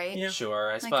matters, right? Yeah.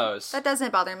 Sure, I Like, suppose. that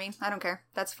doesn't bother me. I don't care.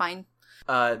 That's fine.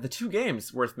 The two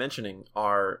games worth mentioning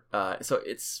are so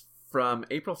it's from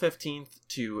April 15th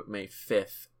to May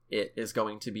 5th. It is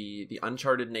going to be the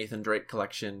Uncharted Nathan Drake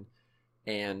Collection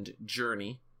and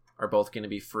Journey are both going to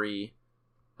be free.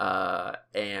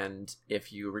 And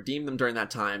if you redeem them during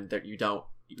that time, that you don't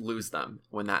lose them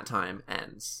when that time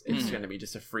ends. It's going to be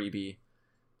just a freebie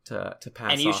to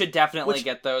pass. And you off. should definitely Which-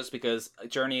 get those because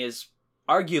Journey is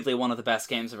arguably one of the best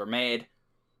games ever made.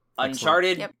 Excellent.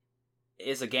 Uncharted Yep.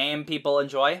 is a game people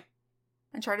enjoy.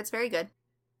 Uncharted's very good.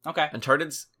 Okay.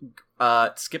 Uncharted's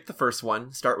skip the first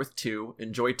one, start with 2,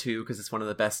 enjoy 2 because it's one of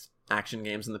the best action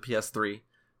games in the PS3.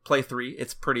 Play 3,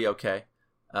 it's pretty okay.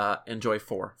 Enjoy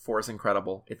 4. 4 is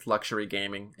incredible. It's luxury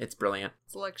gaming. It's brilliant.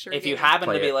 It's a luxury. If you game. happen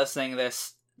Play to be it. listening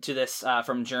to this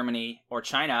from Germany or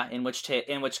China, in which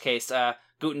case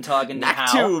Guten Tag and Ni Knack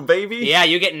Hao. 2, baby! Yeah,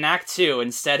 you get Knack 2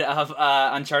 instead of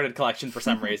Uncharted Collection for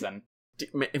some reason.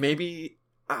 Maybe...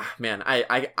 man,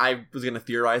 I was going to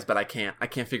theorize, but I can't. I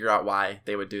can't figure out why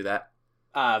they would do that.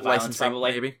 Violence, Licensing,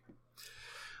 probably. maybe.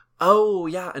 Oh,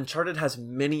 yeah, Uncharted has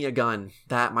many a gun.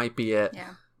 That might be it.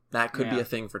 Yeah. That could be Yeah. a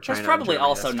thing for China. There's and probably Germany,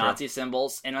 also that's true. Nazi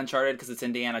symbols in Uncharted because it's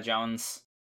Indiana Jones.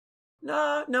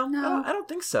 No, No. I don't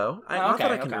think so. Oh, Not that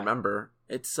okay, I can okay. remember.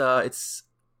 It's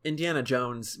Indiana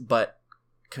Jones, but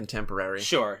contemporary.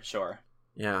 Sure.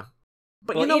 Yeah.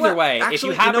 But Well, you know either what? way, if Actually,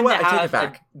 you happen know what? to I take have it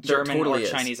back. a There German totally or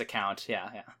is. Chinese account,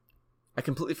 yeah. I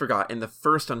completely forgot. In the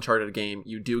first Uncharted game,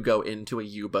 you do go into a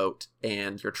U-boat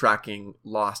and you're tracking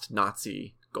lost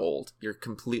Nazi gold. You're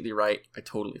completely right. I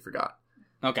totally forgot.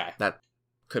 Okay. That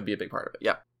could be a big part of it.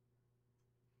 Yeah.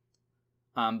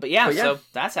 But yeah, But yeah. so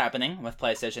that's happening with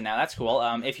PlayStation now. That's cool.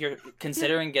 If you're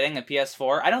considering getting a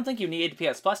PS4, I don't think you need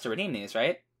PS Plus to redeem these,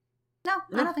 right? No,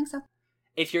 No. I don't think so.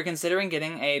 If you're considering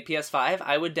getting a PS5,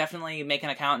 I would definitely make an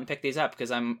account and pick these up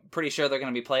because I'm pretty sure they're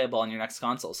going to be playable on your next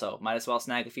console. So might as well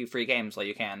snag a few free games while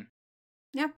you can.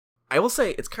 I will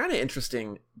say it's kind of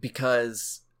interesting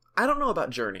because I don't know about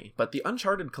Journey, but the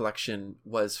Uncharted collection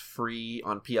was free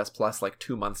on PS Plus like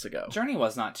 2 months ago. Journey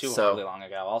was not too So- horribly long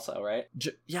ago, also, right?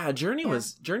 Journey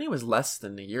was less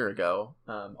than a year ago.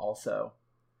 Also,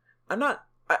 I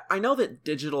know that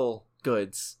digital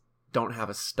goods don't have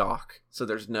a stock, so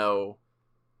there's no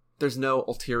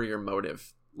ulterior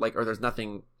motive, or there's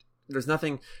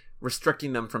nothing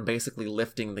restricting them from basically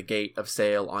lifting the gate of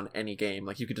sale on any game.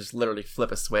 Like, you could just literally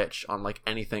flip a switch on like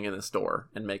anything in the store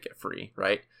and make it free,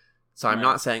 right? So I'm Right.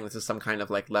 not saying this is some kind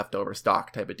of like leftover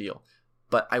stock type of deal,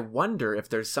 but I wonder if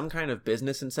there's some kind of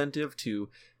business incentive to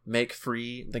make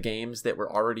free the games that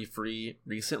were already free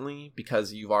recently,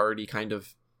 because you've already kind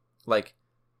of like,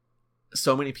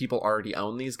 so many people already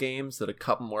own these games that a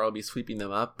couple more will be sweeping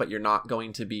them up, but you're not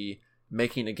going to be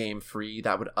making a game free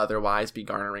that would otherwise be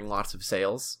garnering lots of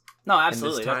sales. No,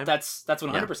 absolutely. time. That's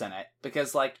 100% it.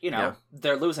 Because, like, you know,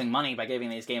 they're losing money by giving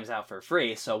these games out for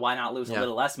free, so why not lose a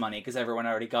little less money? Because everyone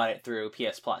already got it through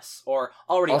PS Plus, or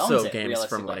already also owns it, games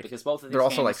realistically. from, like, because both of these they're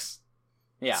games... also, like,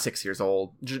 6 years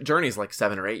old. Journey's, like,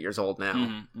 7 or 8 years old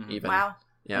now, even. Wow.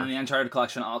 Yeah. And the Uncharted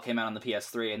collection all came out on the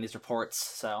PS3, and these reports,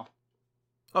 so...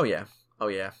 Oh, yeah.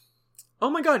 Oh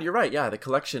my god, you're right. Yeah, the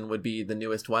collection would be the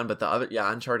newest one, but the other,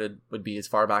 Uncharted would be as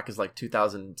far back as, like,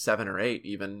 2007 or 8,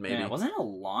 even, maybe. Yeah, wasn't it a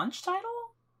launch title?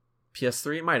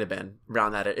 PS3, it might have been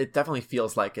around that. It definitely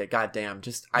feels like it. Goddamn,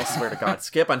 just I swear to God,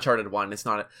 skip Uncharted 1. It's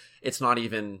not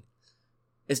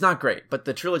great, but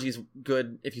the trilogy's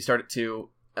good if you start it 2.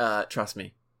 Trust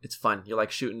me, it's fun. You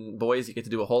like shooting boys, you get to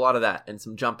do a whole lot of that and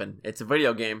some jumping. It's a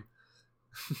video game.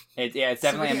 It's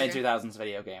definitely a mid 2000s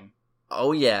video game.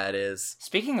 Oh yeah, it is.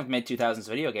 Speaking of mid 2000s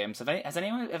video games, have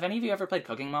any of you ever played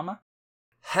Cooking Mama?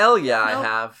 Hell yeah, Nope. I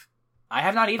have. I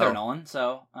have not either, Oh. Nolan.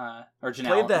 So, or Janelle.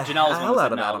 Played the Janelle's hell one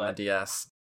out of now, that on but... the DS.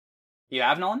 You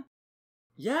have, Nolan?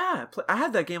 Yeah, I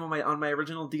had that game on my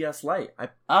original DS Lite.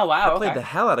 Oh wow! I played okay. the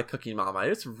hell out of Cooking Mama.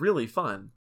 It's really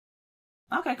fun.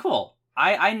 Okay, cool.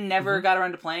 I never got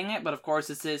around to playing it, but of course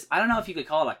this is, I don't know if you could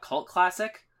call it a cult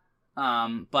classic,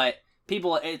 but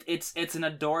people, it's an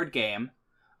adored game,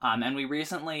 and we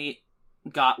recently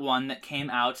got one that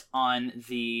came out on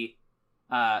the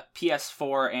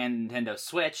PS4 and Nintendo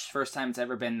Switch. First time it's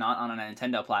ever been not on a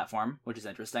Nintendo platform, which is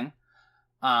interesting.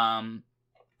 And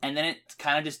then it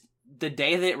kind of just, the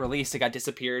day that it released, it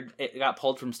got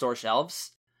pulled from store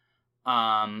shelves.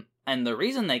 And the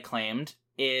reason they claimed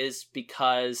is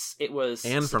because it was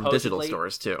And from digital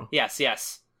stores too.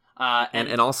 Yes.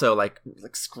 And also like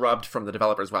scrubbed from the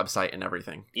developer's website and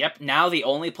everything. Yep. Now the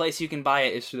only place you can buy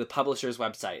it is through the publisher's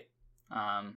website.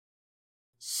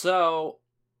 So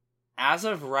as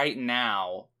of right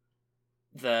now,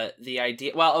 the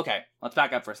idea. Well, okay. Let's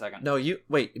back up for a second. No, you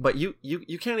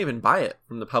can't even buy it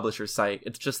from the publisher's site.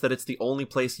 It's just that it's the only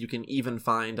place you can even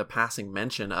find a passing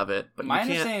mention of it. But my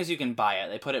understanding is you can buy it.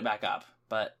 They put it back up,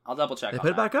 but I'll double check. They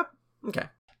put it back up. Okay.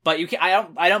 But you can.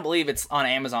 I don't believe it's on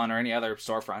Amazon or any other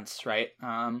storefronts, right?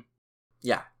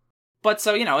 Yeah. But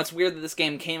so, it's weird that this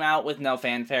game came out with no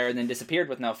fanfare and then disappeared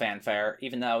with no fanfare,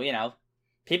 even though,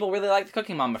 people really like the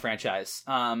Cooking Mama franchise.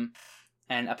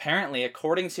 And apparently,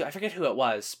 according to, I forget who it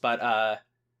was, but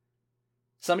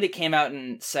somebody came out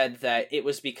and said that it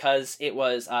was because it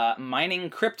was mining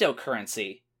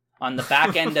cryptocurrency on the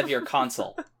back end of your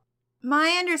console. My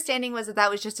understanding was that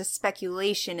was just a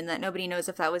speculation and that nobody knows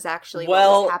if that was actually what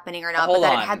was happening or not, but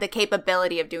that it had the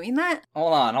capability of doing that.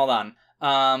 Hold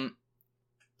on.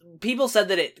 People said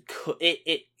that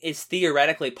it is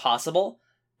theoretically possible,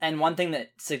 and one thing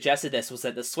that suggested this was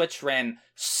that the Switch ran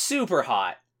super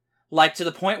hot, like to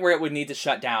the point where it would need to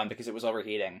shut down because it was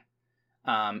overheating.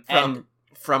 From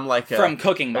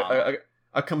Cooking Mama.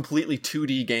 A completely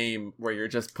 2D game where you're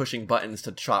just pushing buttons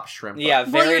to chop shrimp. Yeah,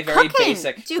 very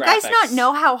basic. Do you graphics. guys not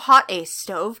know how hot a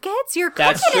stove gets? You're cooking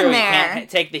That's true. in there. You can't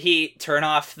take the heat. Turn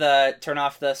off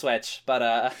the switch.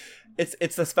 But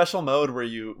it's the special mode where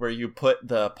you put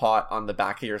the pot on the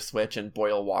back of your Switch and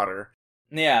boil water.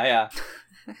 Yeah.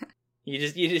 you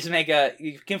just make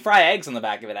you can fry eggs on the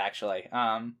back of it actually.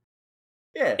 Yeah.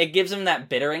 It gives them that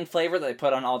bittering flavor that they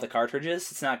put on all the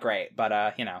cartridges. It's not great, but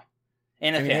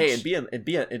in a pinch. Hey, it'd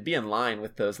be in line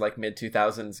with those like mid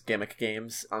 2000s gimmick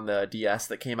games on the DS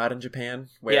that came out in Japan.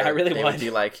 Where yeah, I really they would. Would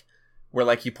be like, where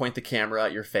like you point the camera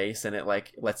at your face and it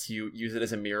like lets you use it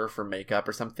as a mirror for makeup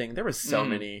or something. There was so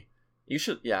many. You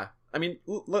should, yeah. I mean,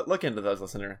 look into those,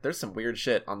 listener. There's some weird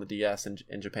shit on the DS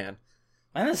in Japan.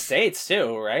 And the States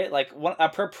too, right? Like a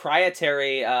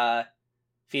proprietary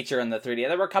feature in the 3D.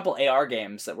 There were a couple AR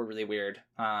games that were really weird.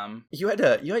 You had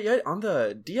on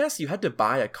the DS, you had to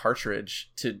buy a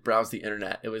cartridge to browse the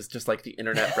internet. It was just like the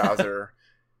internet browser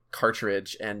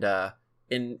cartridge, and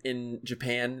in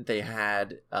Japan they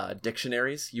had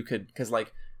dictionaries. You could, because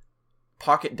like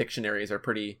pocket dictionaries are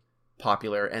pretty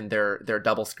popular, and they're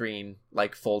double screen,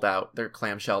 like fold out, they're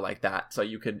clamshell like that. So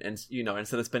you could, and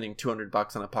instead of spending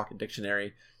 $200 on a pocket dictionary,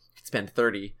 you could spend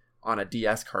 30 on a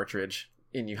DS cartridge.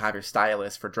 And you have your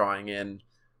stylus for drawing in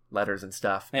letters and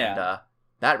stuff. Yeah. And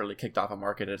that really kicked off a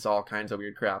market. It's all kinds of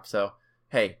weird crap. So,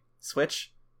 hey,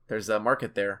 Switch, there's a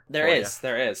market there. There is.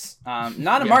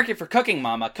 Not a market for Cooking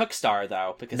Mama, Cookstar,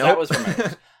 though, because that was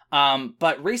removed.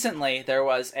 But recently, there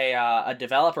was a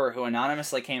developer who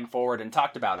anonymously came forward and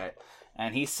talked about it.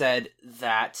 And he said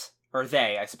that, or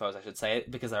they, I suppose I should say,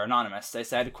 because they're anonymous. They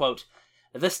said, quote,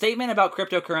 "The statement about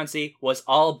cryptocurrency was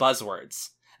all buzzwords.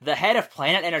 The head of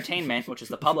Planet Entertainment, which is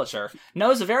the publisher,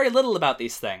 knows very little about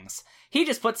these things. He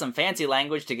just put some fancy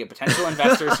language to get potential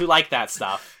investors who like that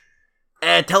stuff.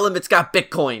 Tell them it's got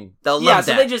Bitcoin. They'll Yeah, love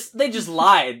so that. they just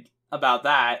lied about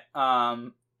that.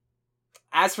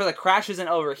 As for the crashes and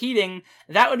overheating,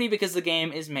 that would be because the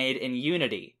game is made in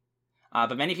Unity.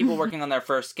 But many people working on their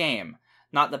first game.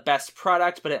 Not the best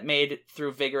product, but it made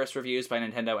through vigorous reviews by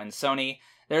Nintendo and Sony.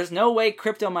 There's no way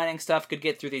crypto mining stuff could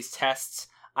get through these tests.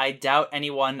 I doubt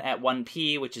anyone at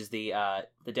 1P, which is the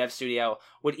dev studio,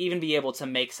 would even be able to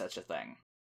make such a thing.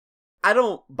 I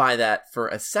don't buy that for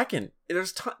a second.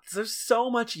 There's so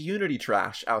much Unity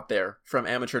trash out there from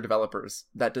amateur developers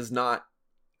that does not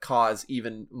cause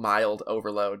even mild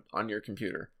overload on your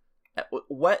computer.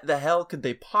 What the hell could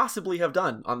they possibly have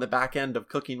done on the back end of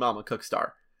Cooking Mama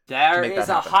Cookstar? There is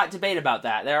a hot debate about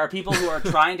that. There are people who are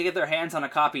trying to get their hands on a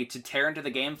copy to tear into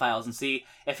the game files and see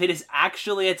if it is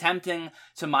actually attempting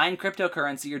to mine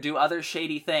cryptocurrency or do other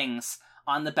shady things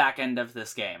on the back end of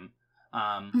this game.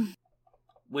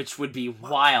 Which would be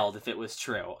wild if it was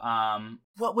true.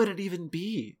 What would it even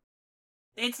be?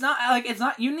 It's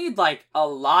not, you need like a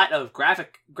lot of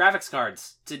graphics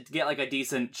cards to get like a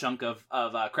decent chunk of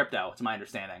crypto, to my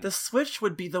understanding. The Switch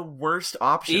would be the worst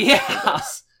option. Yeah. For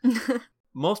this.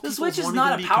 Most people Switch is won't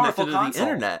not even a be powerful connected to console.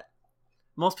 the internet.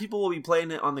 Most people will be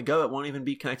playing it on the go. It won't even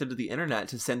be connected to the internet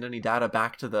to send any data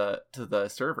back to the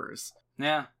servers.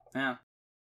 Yeah.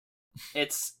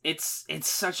 It's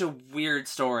such a weird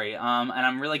story. And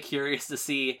I'm really curious to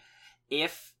see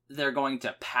if they're going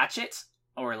to patch it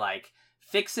or like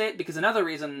fix it, because another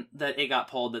reason that it got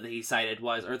pulled that they cited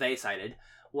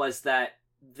was that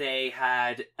they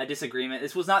had a disagreement.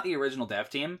 This was not the original dev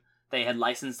team. They had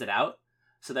licensed it out.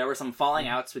 So there were some falling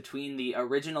outs between the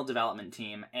original development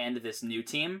team and this new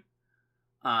team.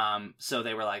 So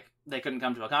they were like, they couldn't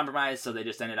come to a compromise, so they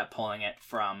just ended up pulling it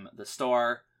from the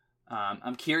store.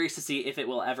 I'm curious to see if it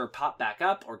will ever pop back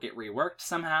up or get reworked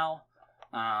somehow.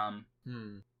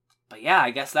 But yeah, I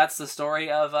guess that's the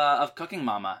story of Cooking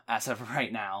Mama as of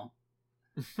right now.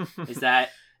 Is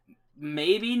that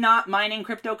maybe not mining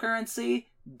cryptocurrency,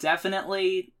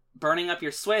 definitely burning up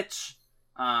your Switch,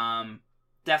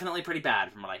 definitely pretty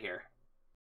bad from what I hear.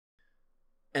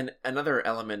 And another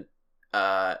element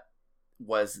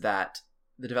was that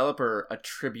the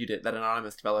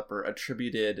anonymous developer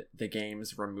attributed the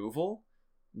game's removal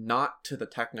not to the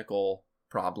technical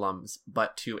problems,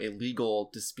 but to a legal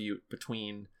dispute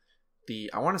between the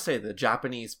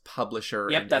Japanese publisher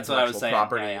and that's what I was intellectual saying.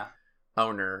 property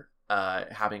owner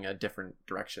having a different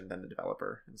direction than the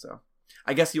developer. And so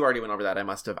I guess you already went over that. I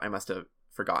must have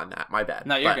forgotten that. My bad.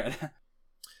 No, you're good.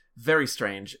 Very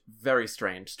strange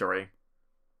story.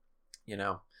 You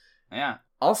know? Yeah.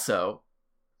 Also,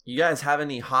 you guys have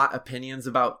any hot opinions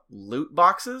about loot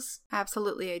boxes?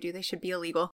 Absolutely, I do. They should be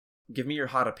illegal. Give me your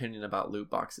hot opinion about loot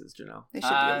boxes, Janelle. They should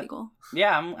be illegal.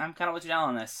 Yeah, I'm kind of with you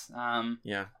on this.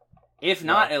 Yeah. If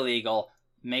not illegal,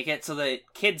 make it so that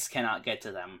kids cannot get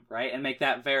to them, right? And make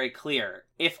that very clear.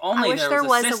 If only I wish there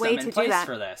was a system way in to place do that.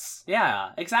 for this.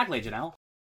 Yeah, exactly, Janelle.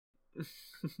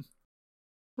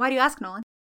 Why do you ask, Nolan?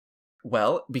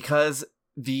 Well, because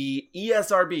the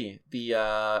ESRB,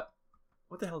 the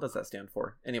what the hell does that stand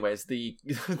for? Anyways, the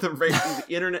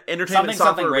Entertainment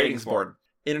Software Ratings Board.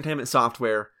 Entertainment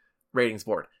Software Ratings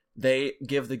Board. They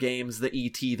give the games the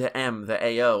ET, the M, the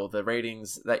AO, the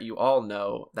ratings that you all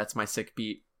know. That's my sick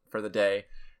beat for the day.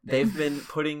 They've been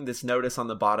putting this notice on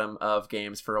the bottom of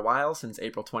games for a while, since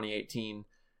April 2018,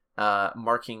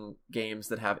 marking games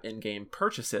that have in-game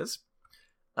purchases,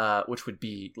 which would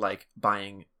be like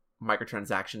buying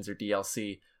microtransactions or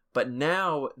DLC. But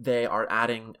now they are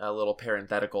adding a little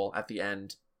parenthetical at the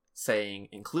end saying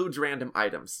includes random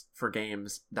items for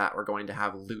games that are going to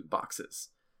have loot boxes,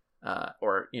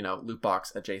 or, you know, loot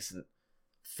box adjacent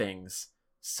things.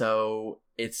 So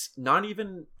it's not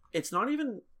even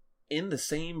in the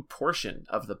same portion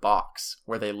of the box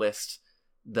where they list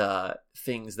the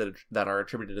things that are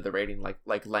attributed to the rating,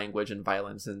 like language and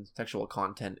violence and sexual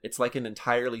content. It's like an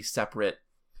entirely separate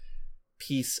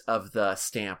piece of the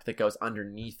stamp that goes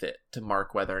underneath it to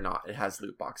mark whether or not it has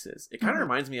loot boxes. It kind of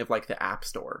reminds me of like the App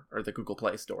Store or the Google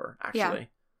Play Store, actually. Yeah,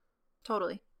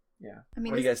 totally. Yeah. I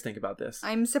mean, what do you guys think about this?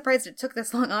 I'm surprised it took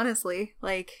this long, honestly.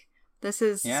 Like, this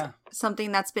is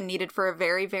something that's been needed for a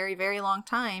very, very, very long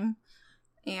time.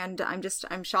 And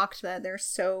I'm shocked that they're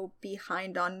so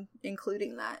behind on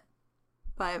including that.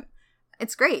 But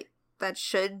it's great. That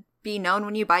should be known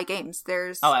when you buy games.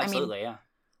 Absolutely, yeah.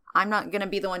 I'm not going to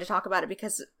be the one to talk about it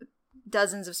because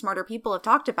dozens of smarter people have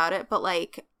talked about it, but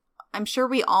like, I'm sure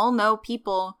we all know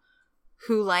people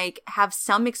who like have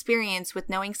some experience with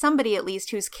knowing somebody at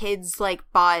least whose kids like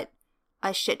bought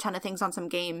a shit ton of things on some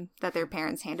game that their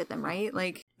parents handed them, right?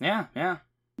 Like, Yeah.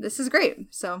 this is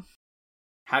great. So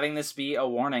Having this be a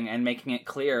warning and making it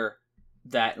clear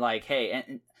that, like, hey,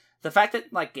 and the fact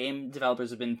that, like, game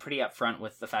developers have been pretty upfront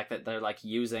with the fact that they're, like,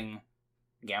 using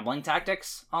gambling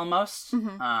tactics almost,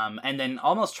 and then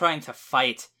almost trying to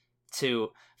fight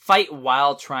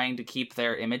while trying to keep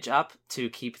their image up to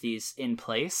keep these in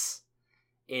place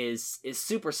is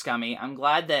super scummy. I'm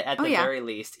glad that at the very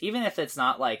least, even if it's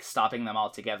not like stopping them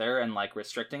altogether and like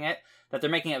restricting it, that they're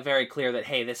making it very clear that,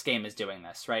 hey, this game is doing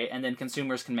this, right? And then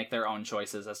consumers can make their own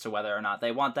choices as to whether or not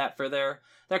they want that for their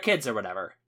kids or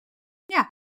whatever. Yeah.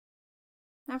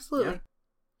 Absolutely. Yeah.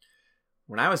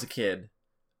 When I was a kid,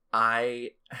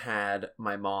 I had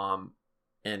my mom,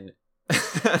 and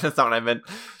that's not what I meant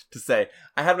to say.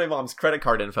 I had my mom's credit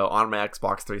card info on my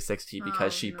Xbox 360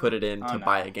 because she put it in to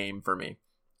buy a game for me.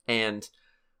 And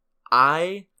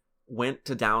I went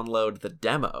to download the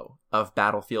demo of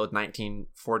Battlefield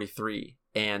 1943,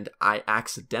 and I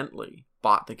accidentally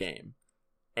bought the game.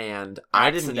 And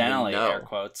I didn't even know. Air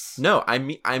quotes. No,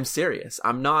 I'm serious.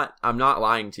 I'm not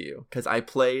lying to you, because I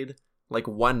played like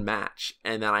one match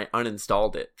and then I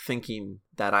uninstalled it thinking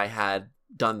that I had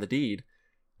done the deed.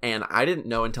 And I didn't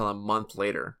know until a month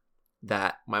later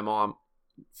that my mom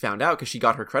found out, because she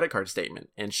got her credit card statement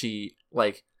and she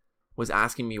like was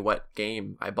asking me what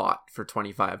game I bought for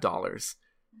 $25.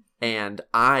 And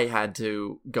I had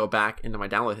to go back into my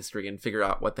download history and figure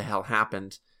out what the hell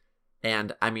happened.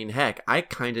 And I mean, heck, I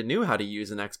kind of knew how to use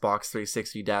an Xbox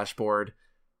 360 dashboard.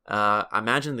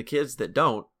 Imagine the kids that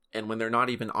don't, and when they're not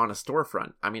even on a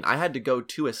storefront. I mean, I had to go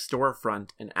to a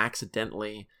storefront and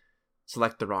accidentally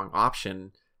select the wrong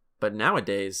option. But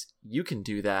nowadays, you can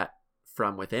do that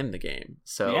from within the game.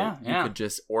 So you could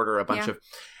just order a bunch of...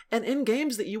 And in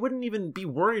games that you wouldn't even be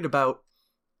worried about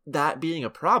that being a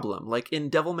problem. Like in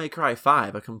Devil May Cry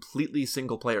 5, a completely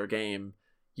single-player game,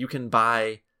 you can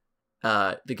buy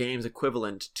the game's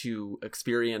equivalent to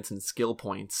experience and skill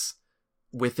points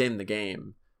within the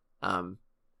game. And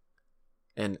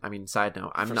I mean, side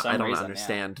note, I don't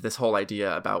understand this whole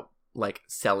idea about like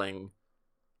selling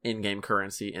in-game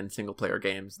currency in single-player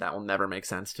games. That will never make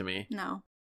sense to me. No.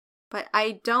 But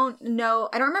I don't know.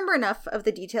 I don't remember enough of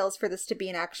the details for this to be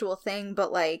an actual thing,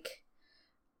 but like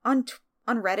on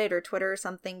Reddit or Twitter or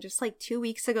something, just like 2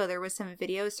 weeks ago, there was some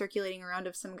videos circulating around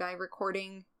of some guy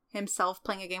recording himself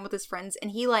playing a game with his friends,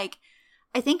 and he like,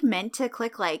 I think meant to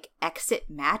click like exit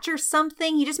match or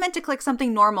something. He just meant to click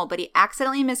something normal, but he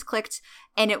accidentally misclicked,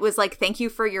 and it was like, thank you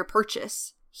for your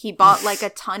purchase. He bought like a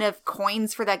ton of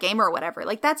coins for that game or whatever.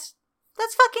 Like that's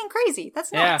fucking crazy.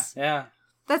 That's nuts. Yeah.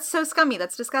 That's so scummy.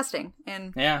 That's disgusting.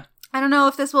 And yeah, I don't know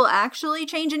if this will actually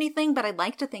change anything, but I'd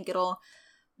like to think it'll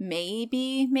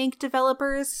maybe make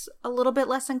developers a little bit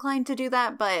less inclined to do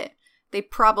that, but they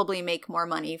probably make more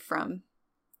money from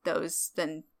those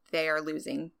than they are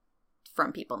losing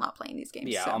from people not playing these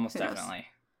games. Yeah, so, almost definitely.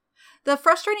 The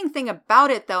frustrating thing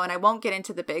about it, though, and I won't get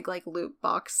into the big like loot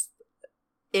box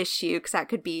issue because that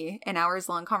could be an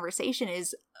hours-long conversation,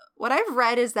 is what I've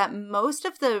read is that most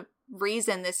of the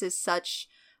reason this is such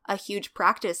a huge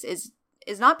practice is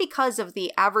not because of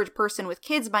the average person with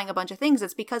kids buying a bunch of things.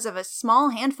 It's because of a small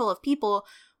handful of people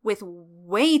with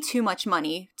way too much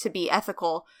money to be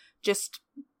ethical just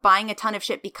buying a ton of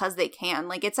shit because they can.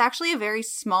 Like, it's actually a very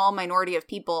small minority of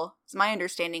people, it's my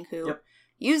understanding, who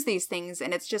use these things,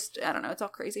 and it's just, I don't know, it's all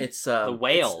crazy. It's the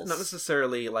whales. It's not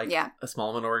necessarily like a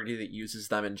small minority that uses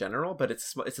them in general, but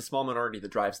it's a small minority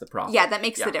that drives the profit. Yeah, that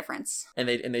makes the difference. And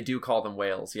they do call them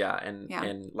whales,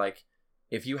 and like,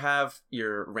 if you have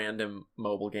your random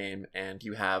mobile game and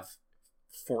you have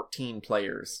 14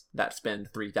 players that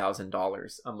spend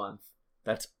 $3,000 a month,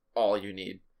 that's all you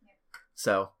need.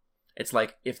 So it's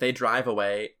like, if they drive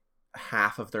away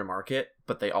half of their market,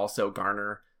 but they also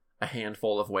garner a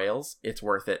handful of whales, it's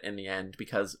worth it in the end,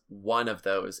 because one of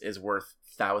those is worth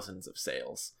thousands of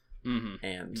sales.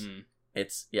 And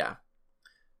it's,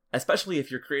 especially if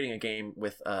you're creating a game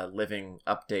with a living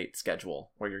update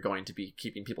schedule where you're going to be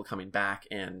keeping people coming back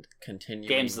and continuing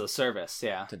games of the service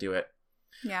to do it.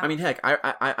 Yeah. I mean, heck,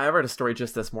 I read a story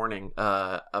just this morning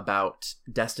about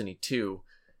Destiny 2,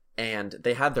 and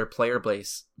they had their player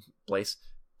base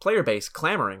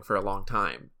clamoring for a long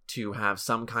time to have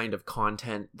some kind of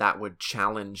content that would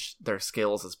challenge their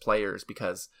skills as players,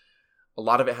 because a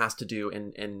lot of it has to do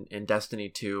in Destiny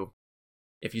 2,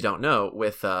 if you don't know,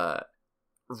 with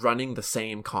running the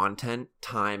same content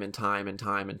time and time and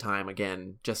time and time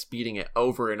again, just beating it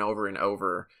over and over and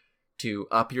over to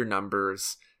up your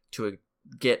numbers, to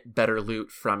get better loot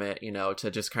from it,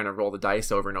 to just kind of roll the dice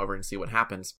over and over and see what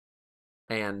happens.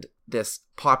 And this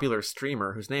popular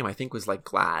streamer, whose name I think was like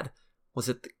Glad, was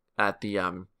it at the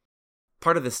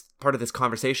part of this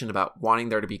conversation about wanting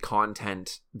there to be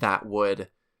content that would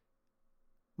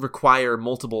require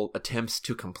multiple attempts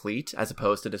to complete as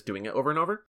opposed to just doing it over and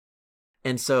over.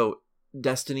 And so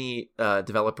Destiny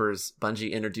developers,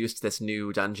 Bungie, introduced this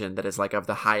new dungeon that is like of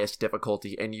the highest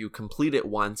difficulty, and you complete it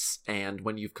once, and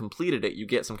when you've completed it, you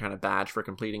get some kind of badge for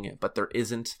completing it, but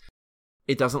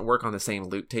it doesn't work on the same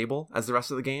loot table as the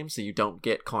rest of the game, so you don't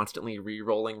get constantly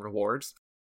re-rolling rewards.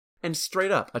 And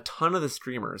straight up, a ton of the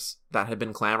streamers that had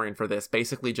been clamoring for this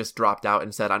basically just dropped out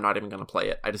and said, I'm not even going to play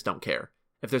it. I just don't care.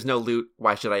 If there's no loot,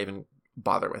 why should I even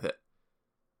bother with it?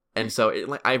 And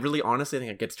so I really honestly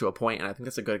think it gets to a point, and I think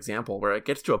that's a good example, where it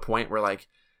gets to a point where like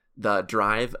the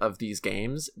drive of these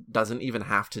games doesn't even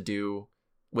have to do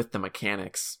with the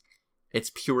mechanics. It's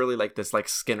purely like this like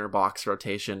Skinner box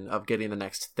rotation of getting the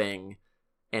next thing.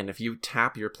 And if you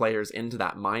tap your players into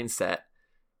that mindset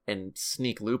and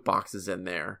sneak loot boxes in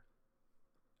there,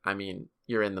 I mean,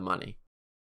 you're in the money.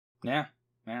 Yeah.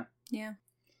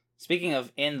 Speaking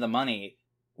of in the money,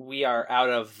 we are out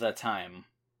of the time.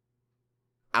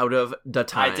 Out of the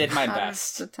time. I did my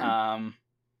best. But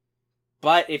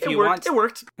if you want... It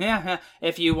worked. Yeah.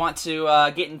 If you want to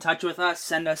get in touch with us,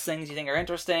 send us things you think are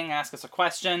interesting, ask us a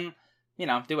question,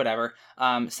 do whatever.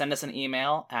 Send us an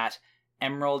email at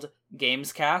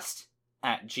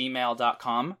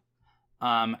emeraldgamescast@gmail.com.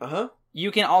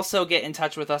 You can also get in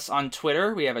touch with us on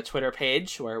Twitter. We have a Twitter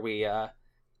page where we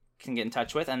can get in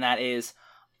touch with, and that is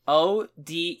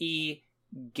ODE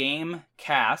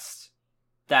Gamecast.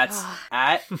 That's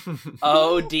at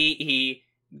ODE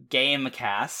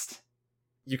Gamecast.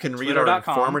 You can read our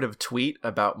informative tweet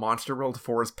about Monster World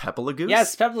 4's Pepelagoose.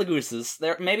 Yes, Pepelagooses.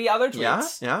 There may be other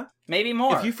tweets. Yeah. Maybe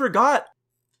more. If you forgot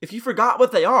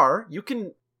what they are, you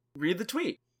can read the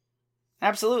tweet.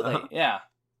 Absolutely. Yeah.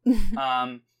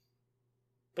 But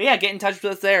yeah, get in touch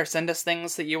with us there. Send us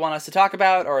things that you want us to talk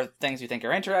about or things you think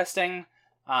are interesting.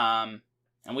 And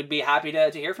we'd be happy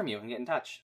to hear from you and get in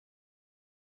touch.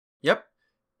 Yep.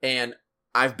 And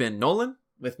I've been Nolan.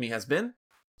 With me has been...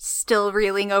 Still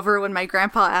reeling over when my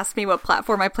grandpa asked me what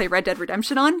platform I play Red Dead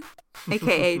Redemption on,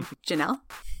 aka Janelle.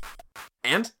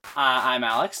 And? I'm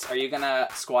Alex. Are you gonna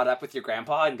squat up with your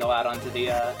grandpa and go out onto the,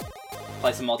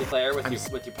 play some multiplayer with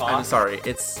your paw? I'm sorry,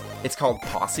 it's called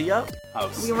Posse Up?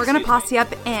 Oh, we're gonna posse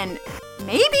up and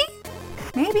maybe.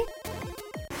 That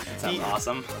sounds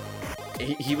awesome.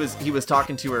 He was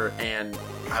talking to her, and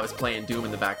I was playing Doom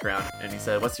in the background, and he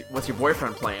said, "What's your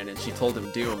boyfriend playing?" And she told him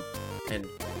Doom, and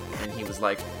he was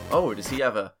like, "Oh, does he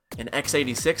have an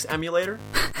x86 emulator?"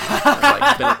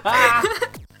 I was like,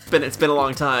 it's been a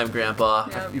long time, Grandpa.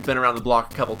 Yep. You've been around the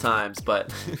block a couple times,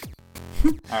 but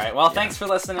all right. Well, thanks for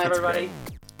listening, everybody.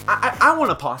 I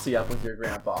want to posse up with your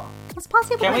grandpa. Let's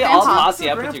posse up with Can my we grandpa. all posse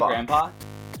up with your grandpa?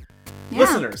 Yeah.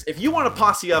 Listeners, if you want to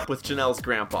posse up with Janelle's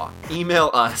grandpa,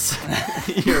 email us.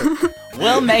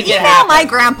 We'll make it happen. happen. Email my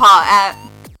grandpa at...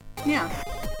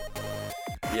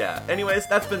 Yeah. Anyways,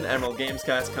 that's been the Emerald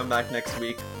Gamescast. Come back next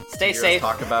week. Stay safe.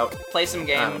 Talk about... Play some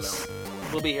games.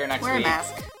 We'll be here next week. Wear a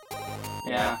mask.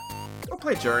 Yeah. Go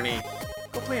play Journey.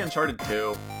 Go play Uncharted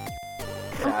 2.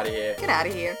 Get out of here. Get out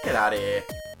of here. Get out of here.